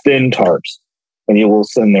 thin tarps, and you will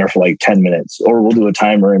sit in there for like 10 minutes, or we'll do a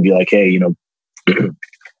timer and be like, hey,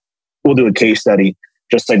 we'll do a case study,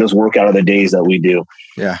 just like this workout of the days that we do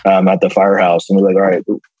at the firehouse, and we're like, all right,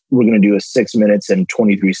 we're going to do a 6 minutes and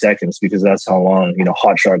 23 seconds because that's how long,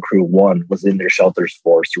 Hotshot Crew 1 was in their shelters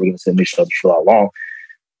for. So we're going to sit in these shelters for that long.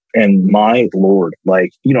 And my Lord,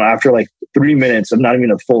 after like 3 minutes of not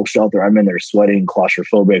even a full shelter, I'm in there sweating,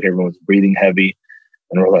 claustrophobic, everyone's breathing heavy.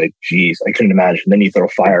 And we're like, geez, I couldn't imagine. Then you throw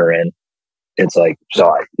fire in. It's like,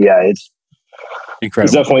 sorry. Yeah, it's incredible.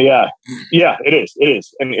 It's definitely, yeah, it is. It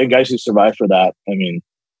is. And guys who survive for that, I mean,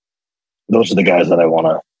 those are the guys that I want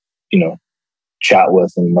to, chat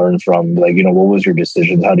with and learn from. Like, what was your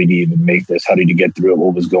decisions? How did you even make this? How did you get through it?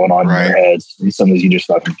 What was going on in your heads? And sometimes you just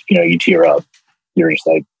fucking, you tear up. You're just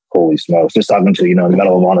like, holy smokes. Just talking to, the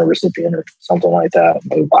Medal of Honor recipient or something like that.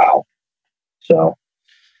 Like, wow. So.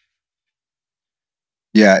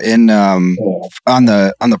 Yeah. And on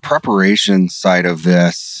the preparation side of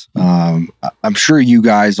this, I'm sure you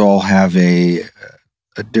guys all have a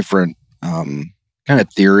different kind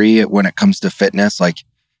of theory when it comes to fitness. Like,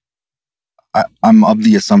 I'm of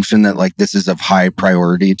the assumption that like this is of high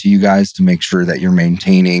priority to you guys to make sure that you're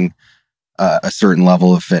maintaining a certain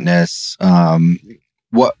level of fitness.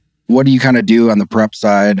 What do you kind of do on the prep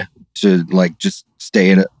side to like just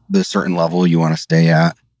stay at the certain level you want to stay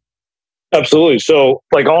at? Absolutely. So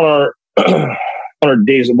like on our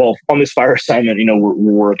days, on this fire assignment, we're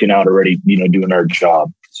working out already, doing our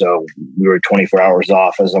job. So we were 24 hours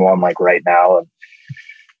off as I'm on like right now. And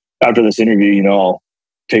after this interview, I'll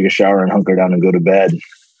take a shower and hunker down and go to bed.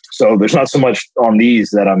 So there's not so much on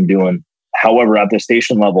these that I'm doing. However, at the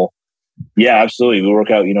station level, yeah, absolutely. We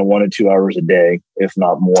work out, 1 to 2 hours a day, if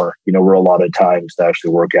not more. We're a lot of times to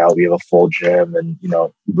actually work out. We have a full gym and,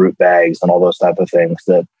 root bags and all those type of things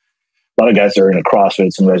that a lot of guys are in a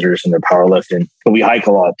CrossFit, some guys are just in their powerlifting, but we hike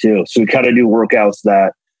a lot too. So we kind of do workouts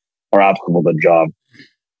that are applicable to the job.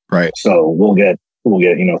 Right. So we'll get,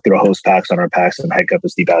 throw hose packs on our packs and hike up a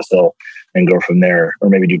steep ass hill and go from there, or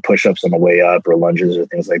maybe do push-ups on the way up or lunges or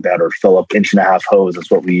things like that, or fill up 1.5 inch hose.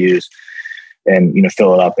 That's what we use. And,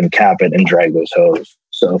 fill it up and cap it and drag those hose.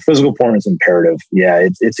 So physical performance imperative. Yeah.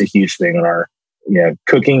 It's a huge thing in our,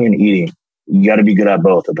 cooking and eating. You got to be good at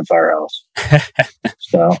both at the firehouse.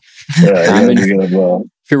 So yeah,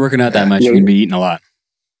 if you're working out that much, you're going to be eating a lot.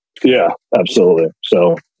 Yeah, absolutely.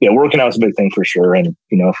 So yeah, working out is a big thing for sure. And,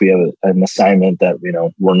 if we have an assignment that,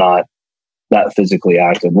 we're not that physically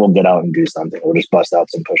active, we'll get out and do something. We'll just bust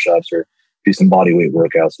out some push-ups or do some body weight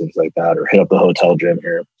workouts, things like that, or hit up the hotel gym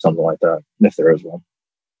here, something like that, if there is one.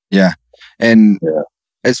 Yeah. And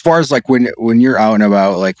as far as like when you're out and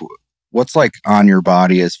about, like what's like on your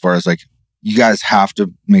body as far as like, you guys have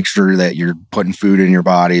to make sure that you're putting food in your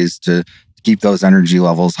bodies to keep those energy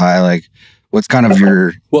levels high. Like, what's kind of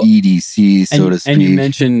your EDC, so to speak? And you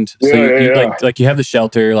mentioned, like you have the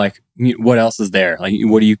shelter. Like, what else is there? Like,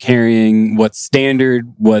 what are you carrying? What's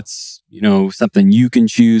standard? What's something you can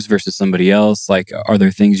choose versus somebody else? Like, are there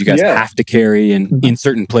things you guys have to carry in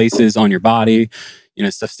certain places on your body?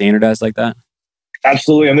 Stuff standardized like that.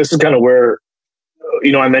 Absolutely, and this is kind of where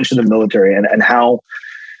I mentioned the military and how.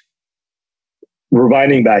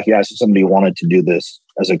 Rewinding back, if somebody wanted to do this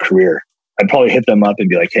as a career, I'd probably hit them up and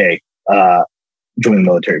be like, hey, join the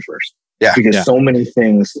military first. Yeah. Because so many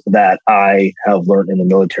things that I have learned in the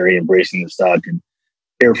military, embracing the suck and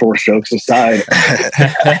Air Force jokes aside,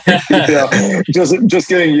 just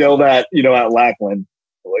getting yelled at, at Lackland.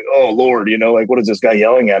 Like, oh, Lord, like, what is this guy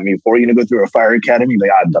yelling at me for? Go through a fire academy?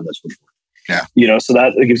 Like, I've done this before. Yeah. So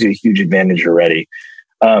that gives you a huge advantage already.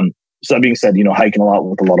 So that being said, hiking a lot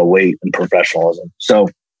with a lot of weight and professionalism. So,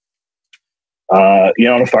 on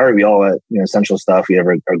a fire, we all have, essential stuff. We have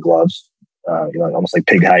our gloves, almost like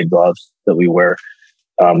pig hide gloves that we wear.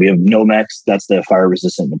 We have Nomex. That's the fire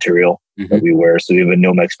resistant material that we wear. So we have a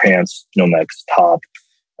Nomex pants, Nomex top.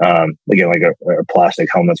 Again, like our plastic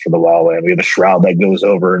helmets for the wildland. We have a shroud that goes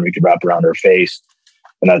over and we can wrap around our face.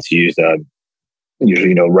 And that's used,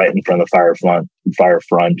 usually, right in front of the fire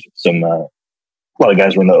front. Some, a lot of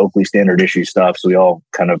guys were in the Oakley standard issue stuff. So we all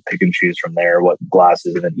kind of pick and choose from there, what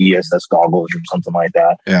glasses and then ESS goggles or something like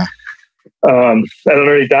that. Yeah. And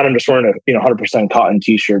underneath that, I'm just wearing a 100% cotton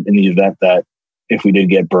t-shirt in the event that if we did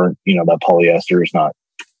get burnt, that polyester is not,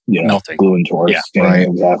 melting, gluing to our skin. Right.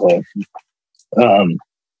 Exactly.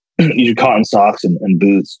 Usually cotton socks and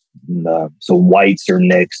boots. And, so whites or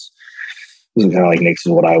Nicks. Those are kind of like Nicks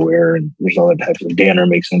is what I wear. And there's other types of Danner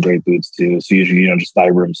makes some great boots too. So usually, just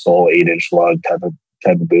Vibram sole, 8-inch lug type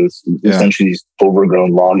of boots. Yeah. Essentially these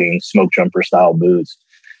overgrown logging smoke jumper style boots.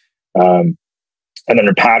 And then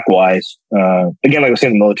they're pack wise. Again, like I was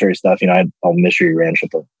saying, the military stuff, I had all Mystery Ranch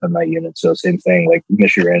at my unit. So same thing, like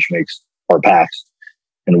Mystery Ranch makes our packs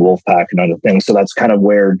and Wolf Pack and other things. So that's kind of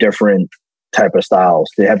where different type of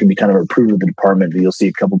styles, they have to be kind of approved with the department, but you'll see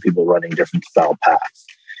a couple people running different style packs.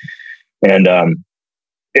 And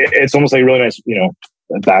it's almost like a really nice,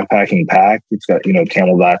 a backpacking pack. It's got,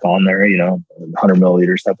 Camelback on there, 100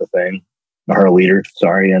 milliliters type of thing, 100 liter,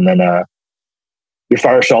 sorry. And then your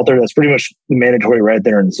fire shelter, that's pretty much mandatory right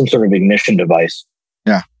there, and some sort of ignition device.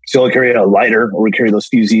 Yeah. So you'll carry a lighter, or we carry those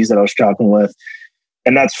fusees that I was talking with.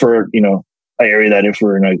 And that's for, an area that if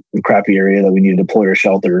we're in a crappy area that we need to deploy our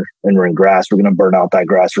shelter and we're in grass, we're going to burn out that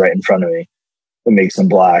grass right in front of me and make some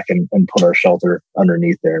black and put our shelter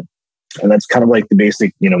underneath there. And that's kind of like the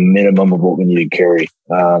basic, minimum of what we need to carry.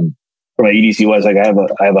 From my EDC wise, like I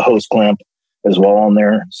have a hose clamp as well on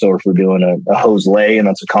there. So if we're doing a hose lay, and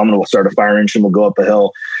that's a common, we'll start a fire engine, we'll go up a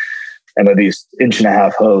hill and at least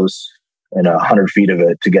 1.5-inch hose and 100 feet of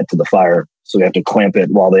it to get to the fire. So we have to clamp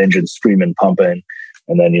it while the engine's screaming, pumping.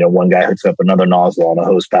 And then, one guy hooks up another nozzle on a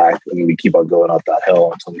hose pack, and we keep on going up that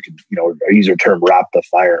hill until we can, I use our term, wrap the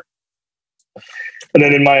fire. And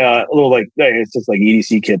then in my little, it's just like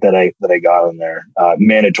EDC kit that I got in there,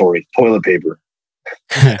 mandatory toilet paper.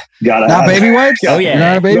 Gotta not baby wipes? Yeah. Oh, yeah.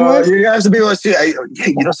 Not a baby wipes? You guys have to be able to see.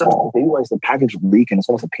 Sometimes baby wipes, the package will leak and it's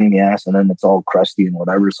almost a pain in the ass, and then it's all crusty and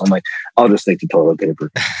whatever. So I'm like, I'll just take the toilet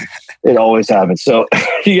paper. It always happens. So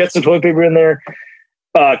you get some toilet paper in there.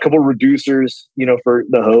 A couple reducers, for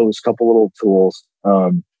the hose, couple little tools,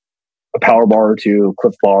 a power bar or two,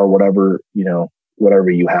 Cliff bar, whatever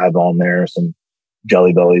you have on there, some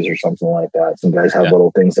Jelly Bellies or something like that. Some guys have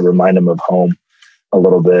little things that remind them of home a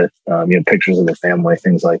little bit, pictures of the family,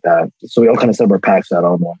 things like that. So we all kind of set our packs out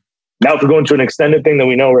on one. Now, if we're going to an extended thing that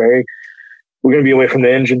we know we're going to be away from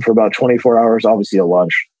the engine for about 24 hours, obviously a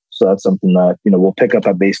lunch. So that's something that, we'll pick up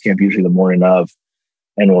at base camp usually the morning of,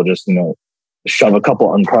 and we'll just, shove a couple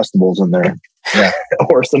Uncrustables in there,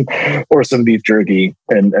 or some beef jerky,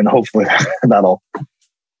 and hopefully that'll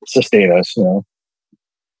sustain us.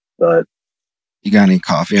 But you got any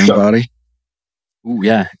coffee, anybody? Ooh,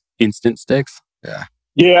 yeah, instant sticks.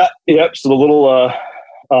 Yep. So the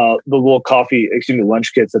little coffee,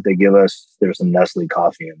 lunch kits that they give us, there's some Nestle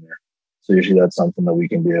coffee in there. So usually that's something that we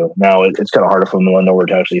can do. Now it's kind of harder for them to know where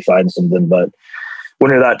to actually find something, but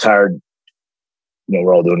when you're that tired,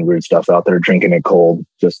 we're all doing weird stuff out there, drinking it cold,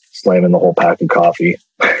 just slamming the whole pack of coffee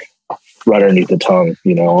right underneath the tongue,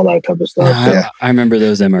 all that type of stuff. I remember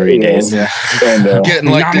those MRE days. Yeah. And, getting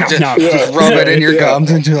like to just rub it in your gums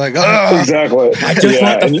and you're like, oh. Exactly. I just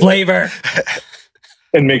want the flavor.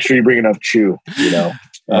 And make sure you bring enough chew, out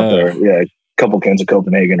there. Yeah. A couple cans of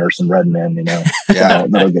Copenhagen or some Red Man,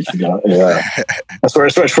 that'll get you going. Yeah. That's where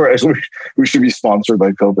we should be sponsored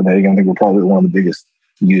by Copenhagen. I think we're probably one of the biggest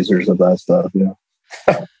users of that stuff.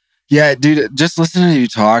 Yeah, dude, just listening to you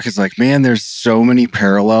talk is like, man, there's so many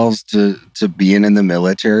parallels to being in the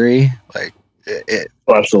military. Like,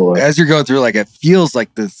 absolutely. As you're going through, like, it feels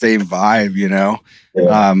like the same vibe,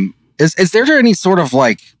 Yeah. Is there any sort of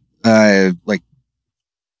like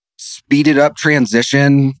speeded up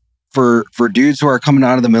transition for dudes who are coming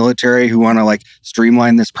out of the military who want to like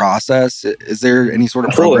streamline this process? Is there any sort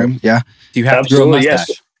of program? Yeah. Do you have to grow a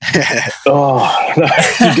mustache? Yes.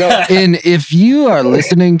 And if you are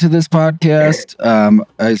listening to this podcast,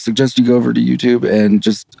 I suggest you go over to YouTube and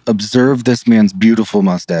just observe this man's beautiful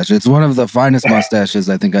mustache. It's one of the finest mustaches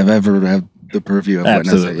I think I've ever had the purview of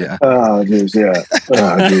witnessing. Yeah. Oh, dude, yeah.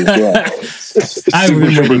 I've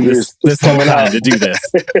been waiting this whole time to do this.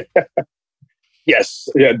 Yes.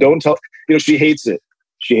 Yeah. Don't tell. She hates it.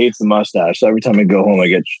 She hates the mustache. So every time I go home, I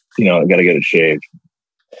get, I got to get it shaved.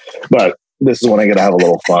 But this is when I get to have a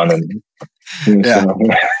little fun and leave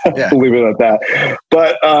it at that.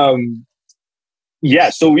 But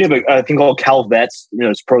so we have a thing called Cal Vets.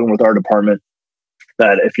 It's a program with our department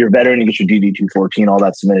that if you're a veteran, you get your DD 214, all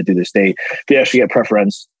that submitted through the state. They actually get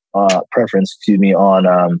preference, on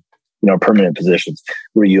permanent positions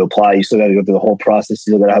where you apply. You still got to go through the whole process.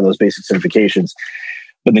 You still got to have those basic certifications,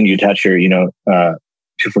 but then you attach your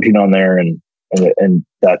 214 on there, and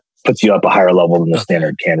that puts you up a higher level than the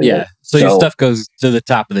standard candidate. Yeah. So your stuff goes to the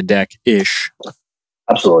top of the deck ish.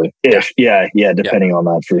 Absolutely. Ish. Yeah. Depending on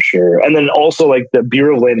that for sure. And then also like the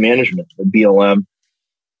Bureau of Land Management, the BLM,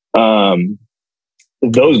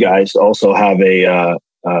 those guys also have a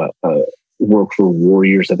work for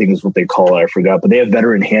warriors, I think is what they call it. I forgot, but they have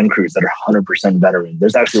veteran hand crews that are 100% veteran.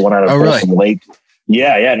 There's actually one out of Folsom Lake.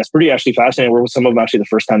 Yeah. And it's pretty actually fascinating. We're with some of them actually the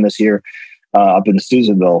first time this year. Up in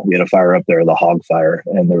Susanville, we had a fire up there, the hog fire,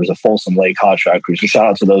 and there was a Folsom Lake hot shot crew. So shout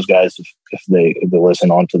out to those guys if they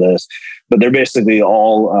listen on to this. But they're basically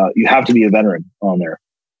all, you have to be a veteran on there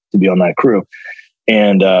to be on that crew.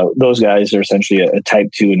 And those guys are essentially a type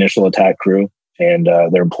 2 initial attack crew, and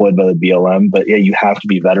they're employed by the BLM. But yeah, you have to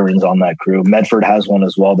be veterans on that crew. Medford has one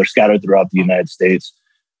as well. They're scattered throughout the United States.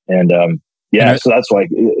 And so that's why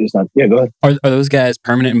it's not. Yeah, go ahead. Are those guys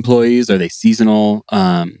permanent employees? Are they seasonal?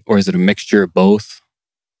 Or is it a mixture of both?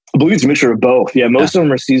 I believe it's a mixture of both. Yeah, most of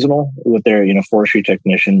them are seasonal with their forestry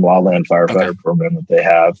technician, wildland firefighter program that they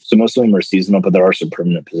have. So most of them are seasonal, but there are some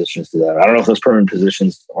permanent positions to that. I don't know if those permanent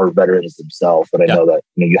positions are veterans themselves, but I know that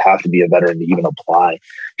you have to be a veteran to even apply.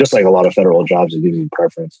 Just like a lot of federal jobs, it gives you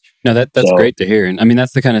preference. No, that's great to hear. And I mean,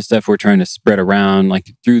 that's the kind of stuff we're trying to spread around,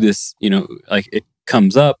 like through this. Like it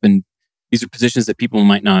comes up and. These are positions that people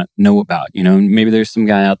might not know about, maybe there's some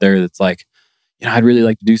guy out there that's like, I'd really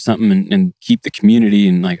like to do something and keep the community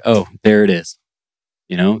and like, oh, there it is.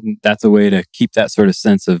 That's a way to keep that sort of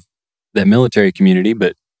sense of the military community,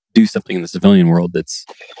 but do something in the civilian world that's.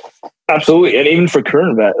 Absolutely. And even for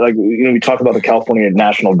current vet, like, we talk about the California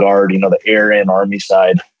National Guard, the Air and Army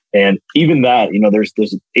side. And even that, there's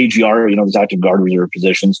AGR, there's active guard reserve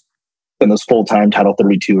positions and those full-time Title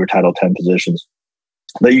 32 or Title 10 positions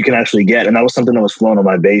that you can actually get. And that was something that was flown on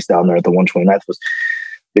my base down there at the 129th was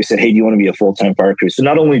they said, hey, do you want to be a full-time fire crew? So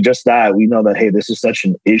not only just that, we know that, hey, this is such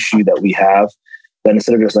an issue that we have that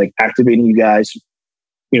instead of just like activating you guys,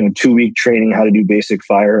 2-week training how to do basic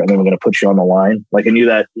fire, and then we're going to put you on the line. Like I knew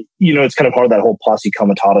that, it's kind of part of that whole posse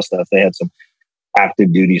comitatus stuff. They had some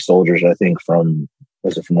active duty soldiers, I think from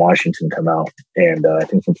Washington come out and I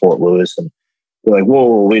think from Fort Lewis. And they're like,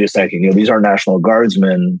 whoa, wait a second. These are National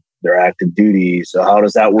Guardsmen. They're active duty. So how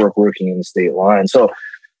does that work working in the state line? So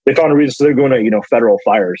they found a reason. So they're going to, federal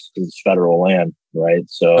fires because it's federal land, right?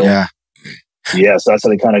 So so that's how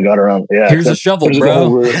they kind of got around. Yeah, here's a shovel,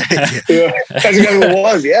 bro. That's exactly what it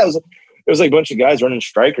was. Yeah, it was like a bunch of guys running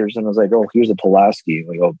strikers, and I was like, oh, here's a Pulaski.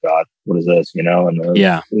 Like, oh God, what is this? And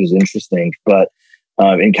it was interesting. But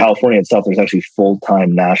in California itself, there's actually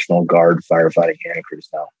full-time National Guard firefighting hand crews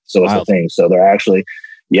now. So it's a thing. So they're actually.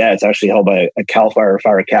 Yeah, it's actually held by a CAL FIRE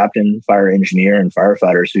fire captain, fire engineer, and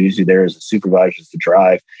firefighters who usually there as the supervisors to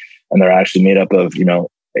drive. And they're actually made up of,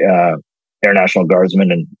 Air National Guardsmen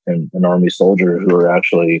and an Army soldier who are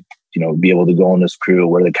actually, be able to go on this crew,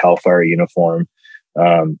 wear the CAL FIRE uniform,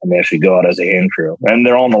 and they actually go out as a hand crew. And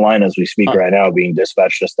they're on the line as we speak right now, being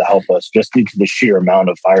dispatched just to help us, just due to the sheer amount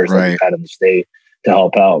of fires that we've had in the state to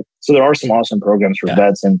help out. So there are some awesome programs for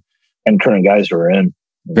vets and current guys who are in.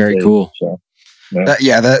 Very cool. So.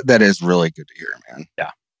 That is really good to hear, man.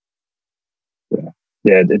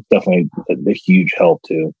 Yeah, it's definitely a huge help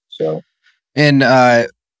too. So, and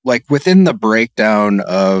like within the breakdown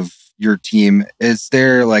of your team, is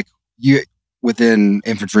there like within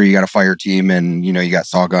infantry, you got a fire team, and you got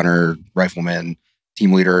saw gunner, rifleman,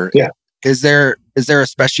 team leader. Yeah, is there a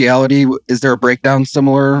speciality? Is there a breakdown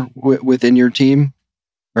similar within your team,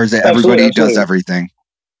 or is it everybody does everything?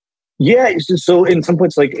 Yeah, so in some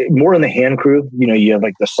points, like more in the hand crew, you have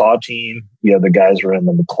like the saw team, you have the guys who are in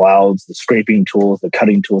the McLeods, the scraping tools, the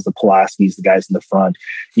cutting tools, the Pulaskis, the guys in the front,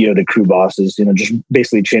 the crew bosses, just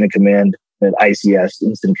basically chain of command, an ICS,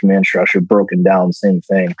 instant command structure, broken down, same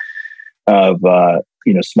thing of,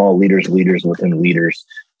 small leaders within leaders.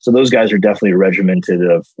 So those guys are definitely regimented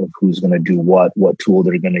of who's going to do what tool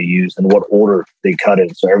they're going to use and what order they cut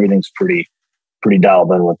in. So everything's pretty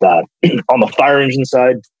dialed in with that. On the fire engine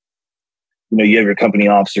side, you have your company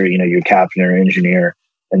officer, your captain or engineer,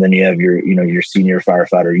 and then you have your senior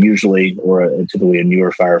firefighter usually, or typically a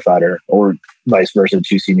newer firefighter, or vice versa,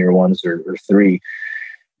 2 senior ones or 3.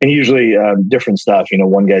 And usually different stuff.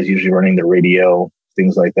 One guy's usually running the radio,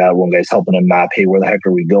 things like that. One guy's helping him map, hey, where the heck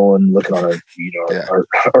are we going? Looking on our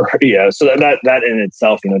So that in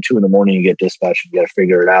itself, 2 a.m, you get dispatched, you got to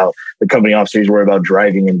figure it out. The company officer is worried about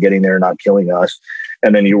driving and getting there, not killing us.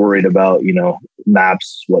 And then you're worried about,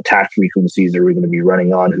 maps, what tax frequencies are we going to be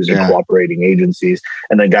running on, who's your cooperating agencies,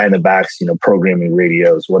 and the guy in the back's, programming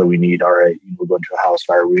radios. What do we need? All right, we're going to a house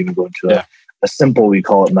fire. We're going to go into a simple, we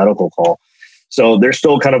call it medical call. So there's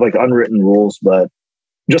still kind of like unwritten rules, but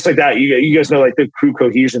just like that, you guys know, like the crew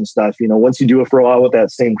cohesion stuff, once you do it for a while with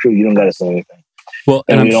that same crew, you don't got to say anything. Well,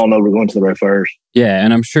 and we all know we're going to the right fires. Yeah.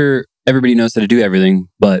 And I'm sure everybody knows how to do everything,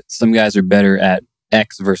 but some guys are better at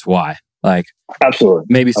X versus Y. Like, absolutely.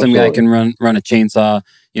 Maybe some guy can run a chainsaw,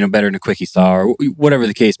 better than a quickie saw, or whatever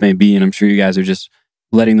the case may be. And I'm sure you guys are just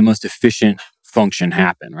letting the most efficient function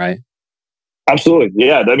happen, right? Absolutely.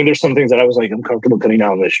 Yeah. I mean, there's some things that I was like, I'm comfortable cutting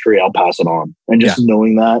down this tree. I'll pass it on. And just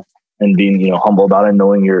knowing that and being, humble about it,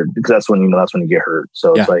 knowing because that's when you get hurt.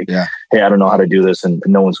 So it's like, hey, I don't know how to do this. And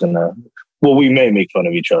no one's going to, well, we may make fun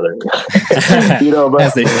of each other, but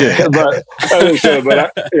as they should.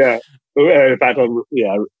 In fact,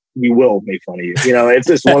 we will make fun of you. It's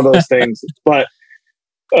just one of those things. But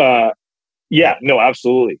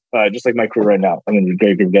absolutely. Just like my crew right now. I mean, the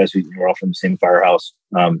great group of guys we're all from the same firehouse.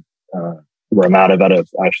 Where I'm out of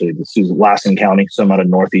actually, this is Lassen County. So I'm out of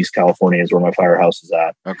Northeast California is where my firehouse is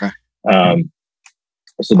at. Okay.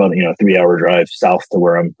 It's about, 3-hour drive south to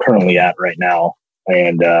where I'm currently at right now.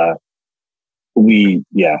 And, we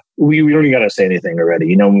don't even got to say anything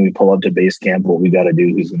already. When we pull up to base camp, what we got to do,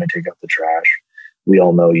 who's going to take out the trash. We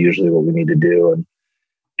all know usually what we need to do. And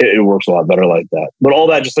it works a lot better like that. But all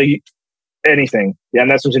that, just like anything. Yeah.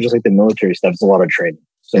 And that's just like the military stuff. It's a lot of training.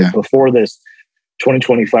 So before this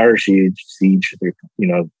 2020 fire siege, they're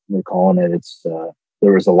calling it, it's,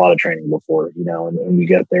 there was a lot of training before, and we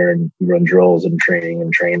get there and we run drills and training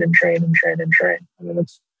and train and train and train and train. I mean,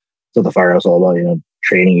 that's what the firehouse is all about,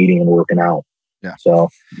 training, eating, and working out. Yeah. So,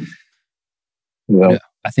 I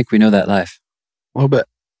think we know that life a little bit.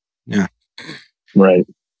 Yeah. Right.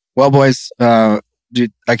 Well, boys,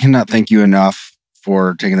 dude, I cannot thank you enough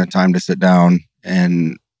for taking the time to sit down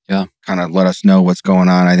and kind of let us know what's going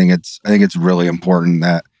on. I think it's really important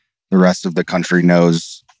that the rest of the country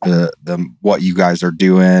knows the what you guys are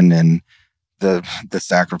doing and the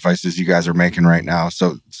sacrifices you guys are making right now.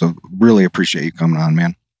 So really appreciate you coming on,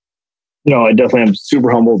 man. No, I definitely am super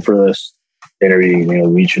humbled for this interview,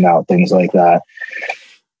 reaching out, things like that.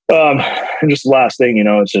 And just the last thing,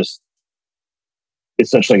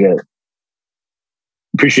 it's such like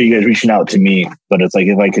appreciate you guys reaching out to me, but it's like,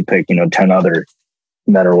 if I could pick, 10 other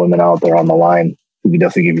men or women out there on the line, who could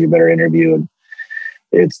definitely give you a better interview. And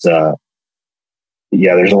it's,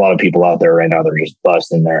 there's a lot of people out there right now that are just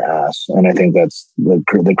busting their ass. And I think that's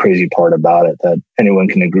the crazy part about it, that anyone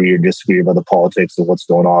can agree or disagree about the politics of what's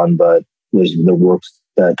going on, but there's the work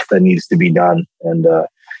that needs to be done. And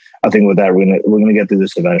I think with that, we're gonna get through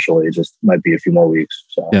this eventually. It just might be a few more weeks.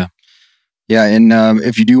 So yeah. And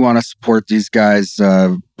if you do want to support these guys,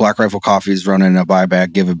 Black Rifle Coffee is running a buy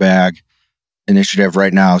bag, give a bag initiative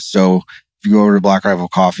right now. So if you go over to Black Rifle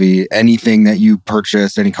Coffee, anything that you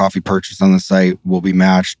purchase, any coffee purchase on the site will be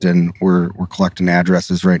matched. And we're collecting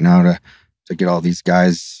addresses right now to get all these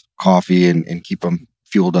guys coffee and keep them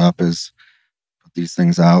fueled up as put these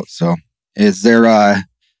things out. So is there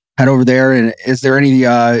head over there, and is there any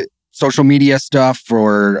social media stuff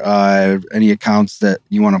or any accounts that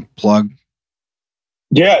you want to plug?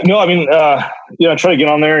 Yeah, no, I mean, I try to get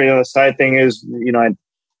on there. The side thing is, I'm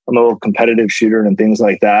a little competitive shooter and things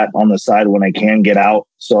like that on the side when I can get out.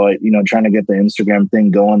 So, trying to get the Instagram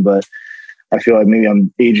thing going, but I feel like maybe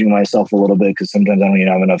I'm aging myself a little bit because sometimes I don't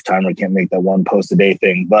even have enough time or can't make that one post a day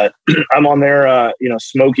thing. But I'm on there,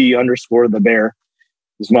 Smokey_the_bear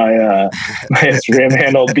is my Instagram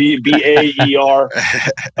handle, BAER.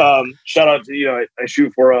 Shout out to, I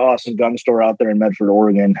shoot for an awesome gun store out there in Medford,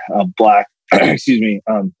 Oregon, Black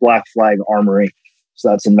Flag Armory. So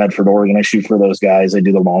that's in Medford, Oregon. I shoot for those guys. I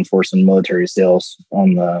do the law enforcement military sales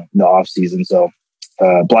on the off season. So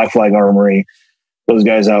Black Flag Armory, those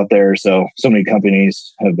guys out there. So many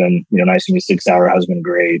companies have been, nice to me. 6 Hour has been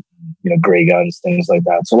great, Gray Guns, things like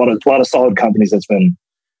that. So a lot of solid companies that's been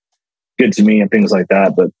good to me and things like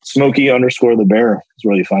that. But Smokey_the_bear is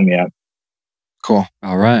where you find me at. Cool.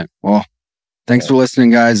 All right. Well, thanks for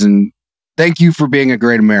listening, guys. And thank you for being a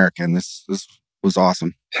great American. This was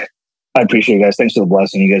awesome. I appreciate you guys. Thanks for the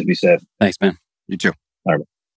blessing. You guys be safe. Thanks, man. You too.